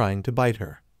and trying to bite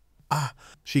her. Ah!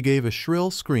 She gave a shrill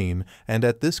scream, and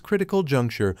at this critical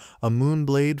juncture, a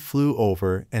moonblade flew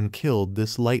over and killed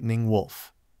this lightning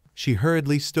wolf. She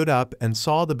hurriedly stood up and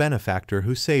saw the benefactor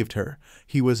who saved her.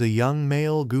 He was a young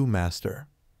male goo master.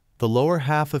 The lower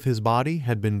half of his body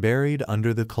had been buried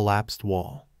under the collapsed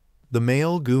wall. The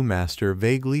male goo master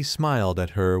vaguely smiled at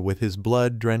her with his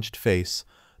blood-drenched face.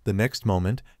 The next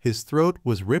moment, his throat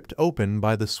was ripped open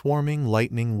by the swarming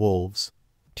lightning wolves.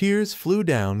 Tears flew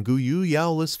down Guyu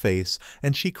Yaoli's face,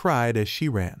 and she cried as she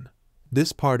ran.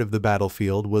 This part of the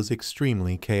battlefield was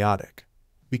extremely chaotic.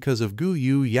 Because of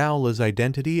Guyu Yaoli's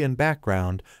identity and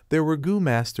background, there were goo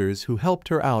masters who helped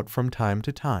her out from time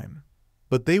to time.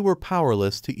 But they were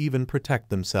powerless to even protect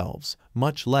themselves,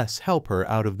 much less help her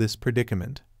out of this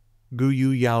predicament.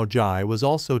 Guyu Yaojai was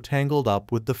also tangled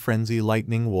up with the frenzy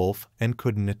lightning wolf and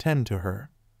couldn't attend to her.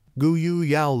 Guyu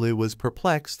Yaoli was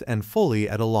perplexed and fully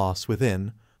at a loss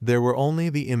within. There were only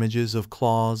the images of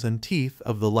claws and teeth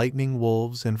of the lightning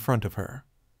wolves in front of her.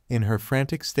 In her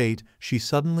frantic state, she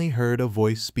suddenly heard a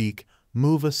voice speak,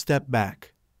 "Move a step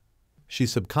back." She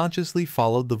subconsciously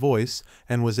followed the voice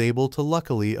and was able to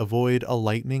luckily avoid a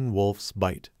lightning wolf's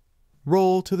bite.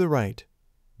 "Roll to the right."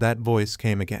 That voice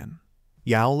came again.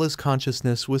 Yaola's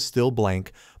consciousness was still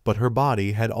blank, but her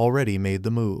body had already made the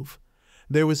move.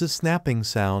 There was a snapping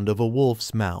sound of a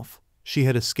wolf's mouth. She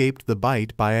had escaped the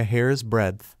bite by a hair's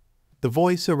breadth. The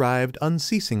voice arrived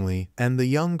unceasingly, and the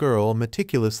young girl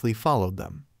meticulously followed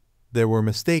them. There were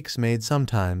mistakes made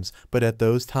sometimes, but at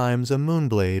those times a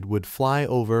moonblade would fly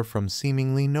over from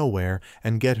seemingly nowhere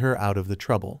and get her out of the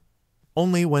trouble.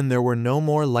 Only when there were no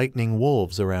more lightning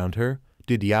wolves around her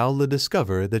did Yaoli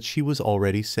discover that she was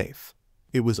already safe.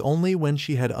 It was only when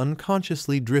she had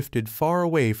unconsciously drifted far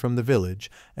away from the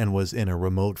village and was in a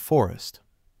remote forest.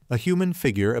 A human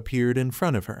figure appeared in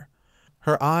front of her.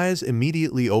 Her eyes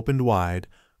immediately opened wide.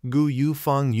 "Gu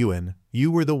Fang Yuan, you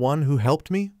were the one who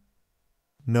helped me?"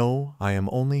 "No, I am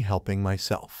only helping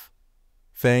myself."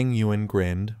 Fang Yuan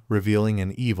grinned, revealing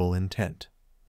an evil intent.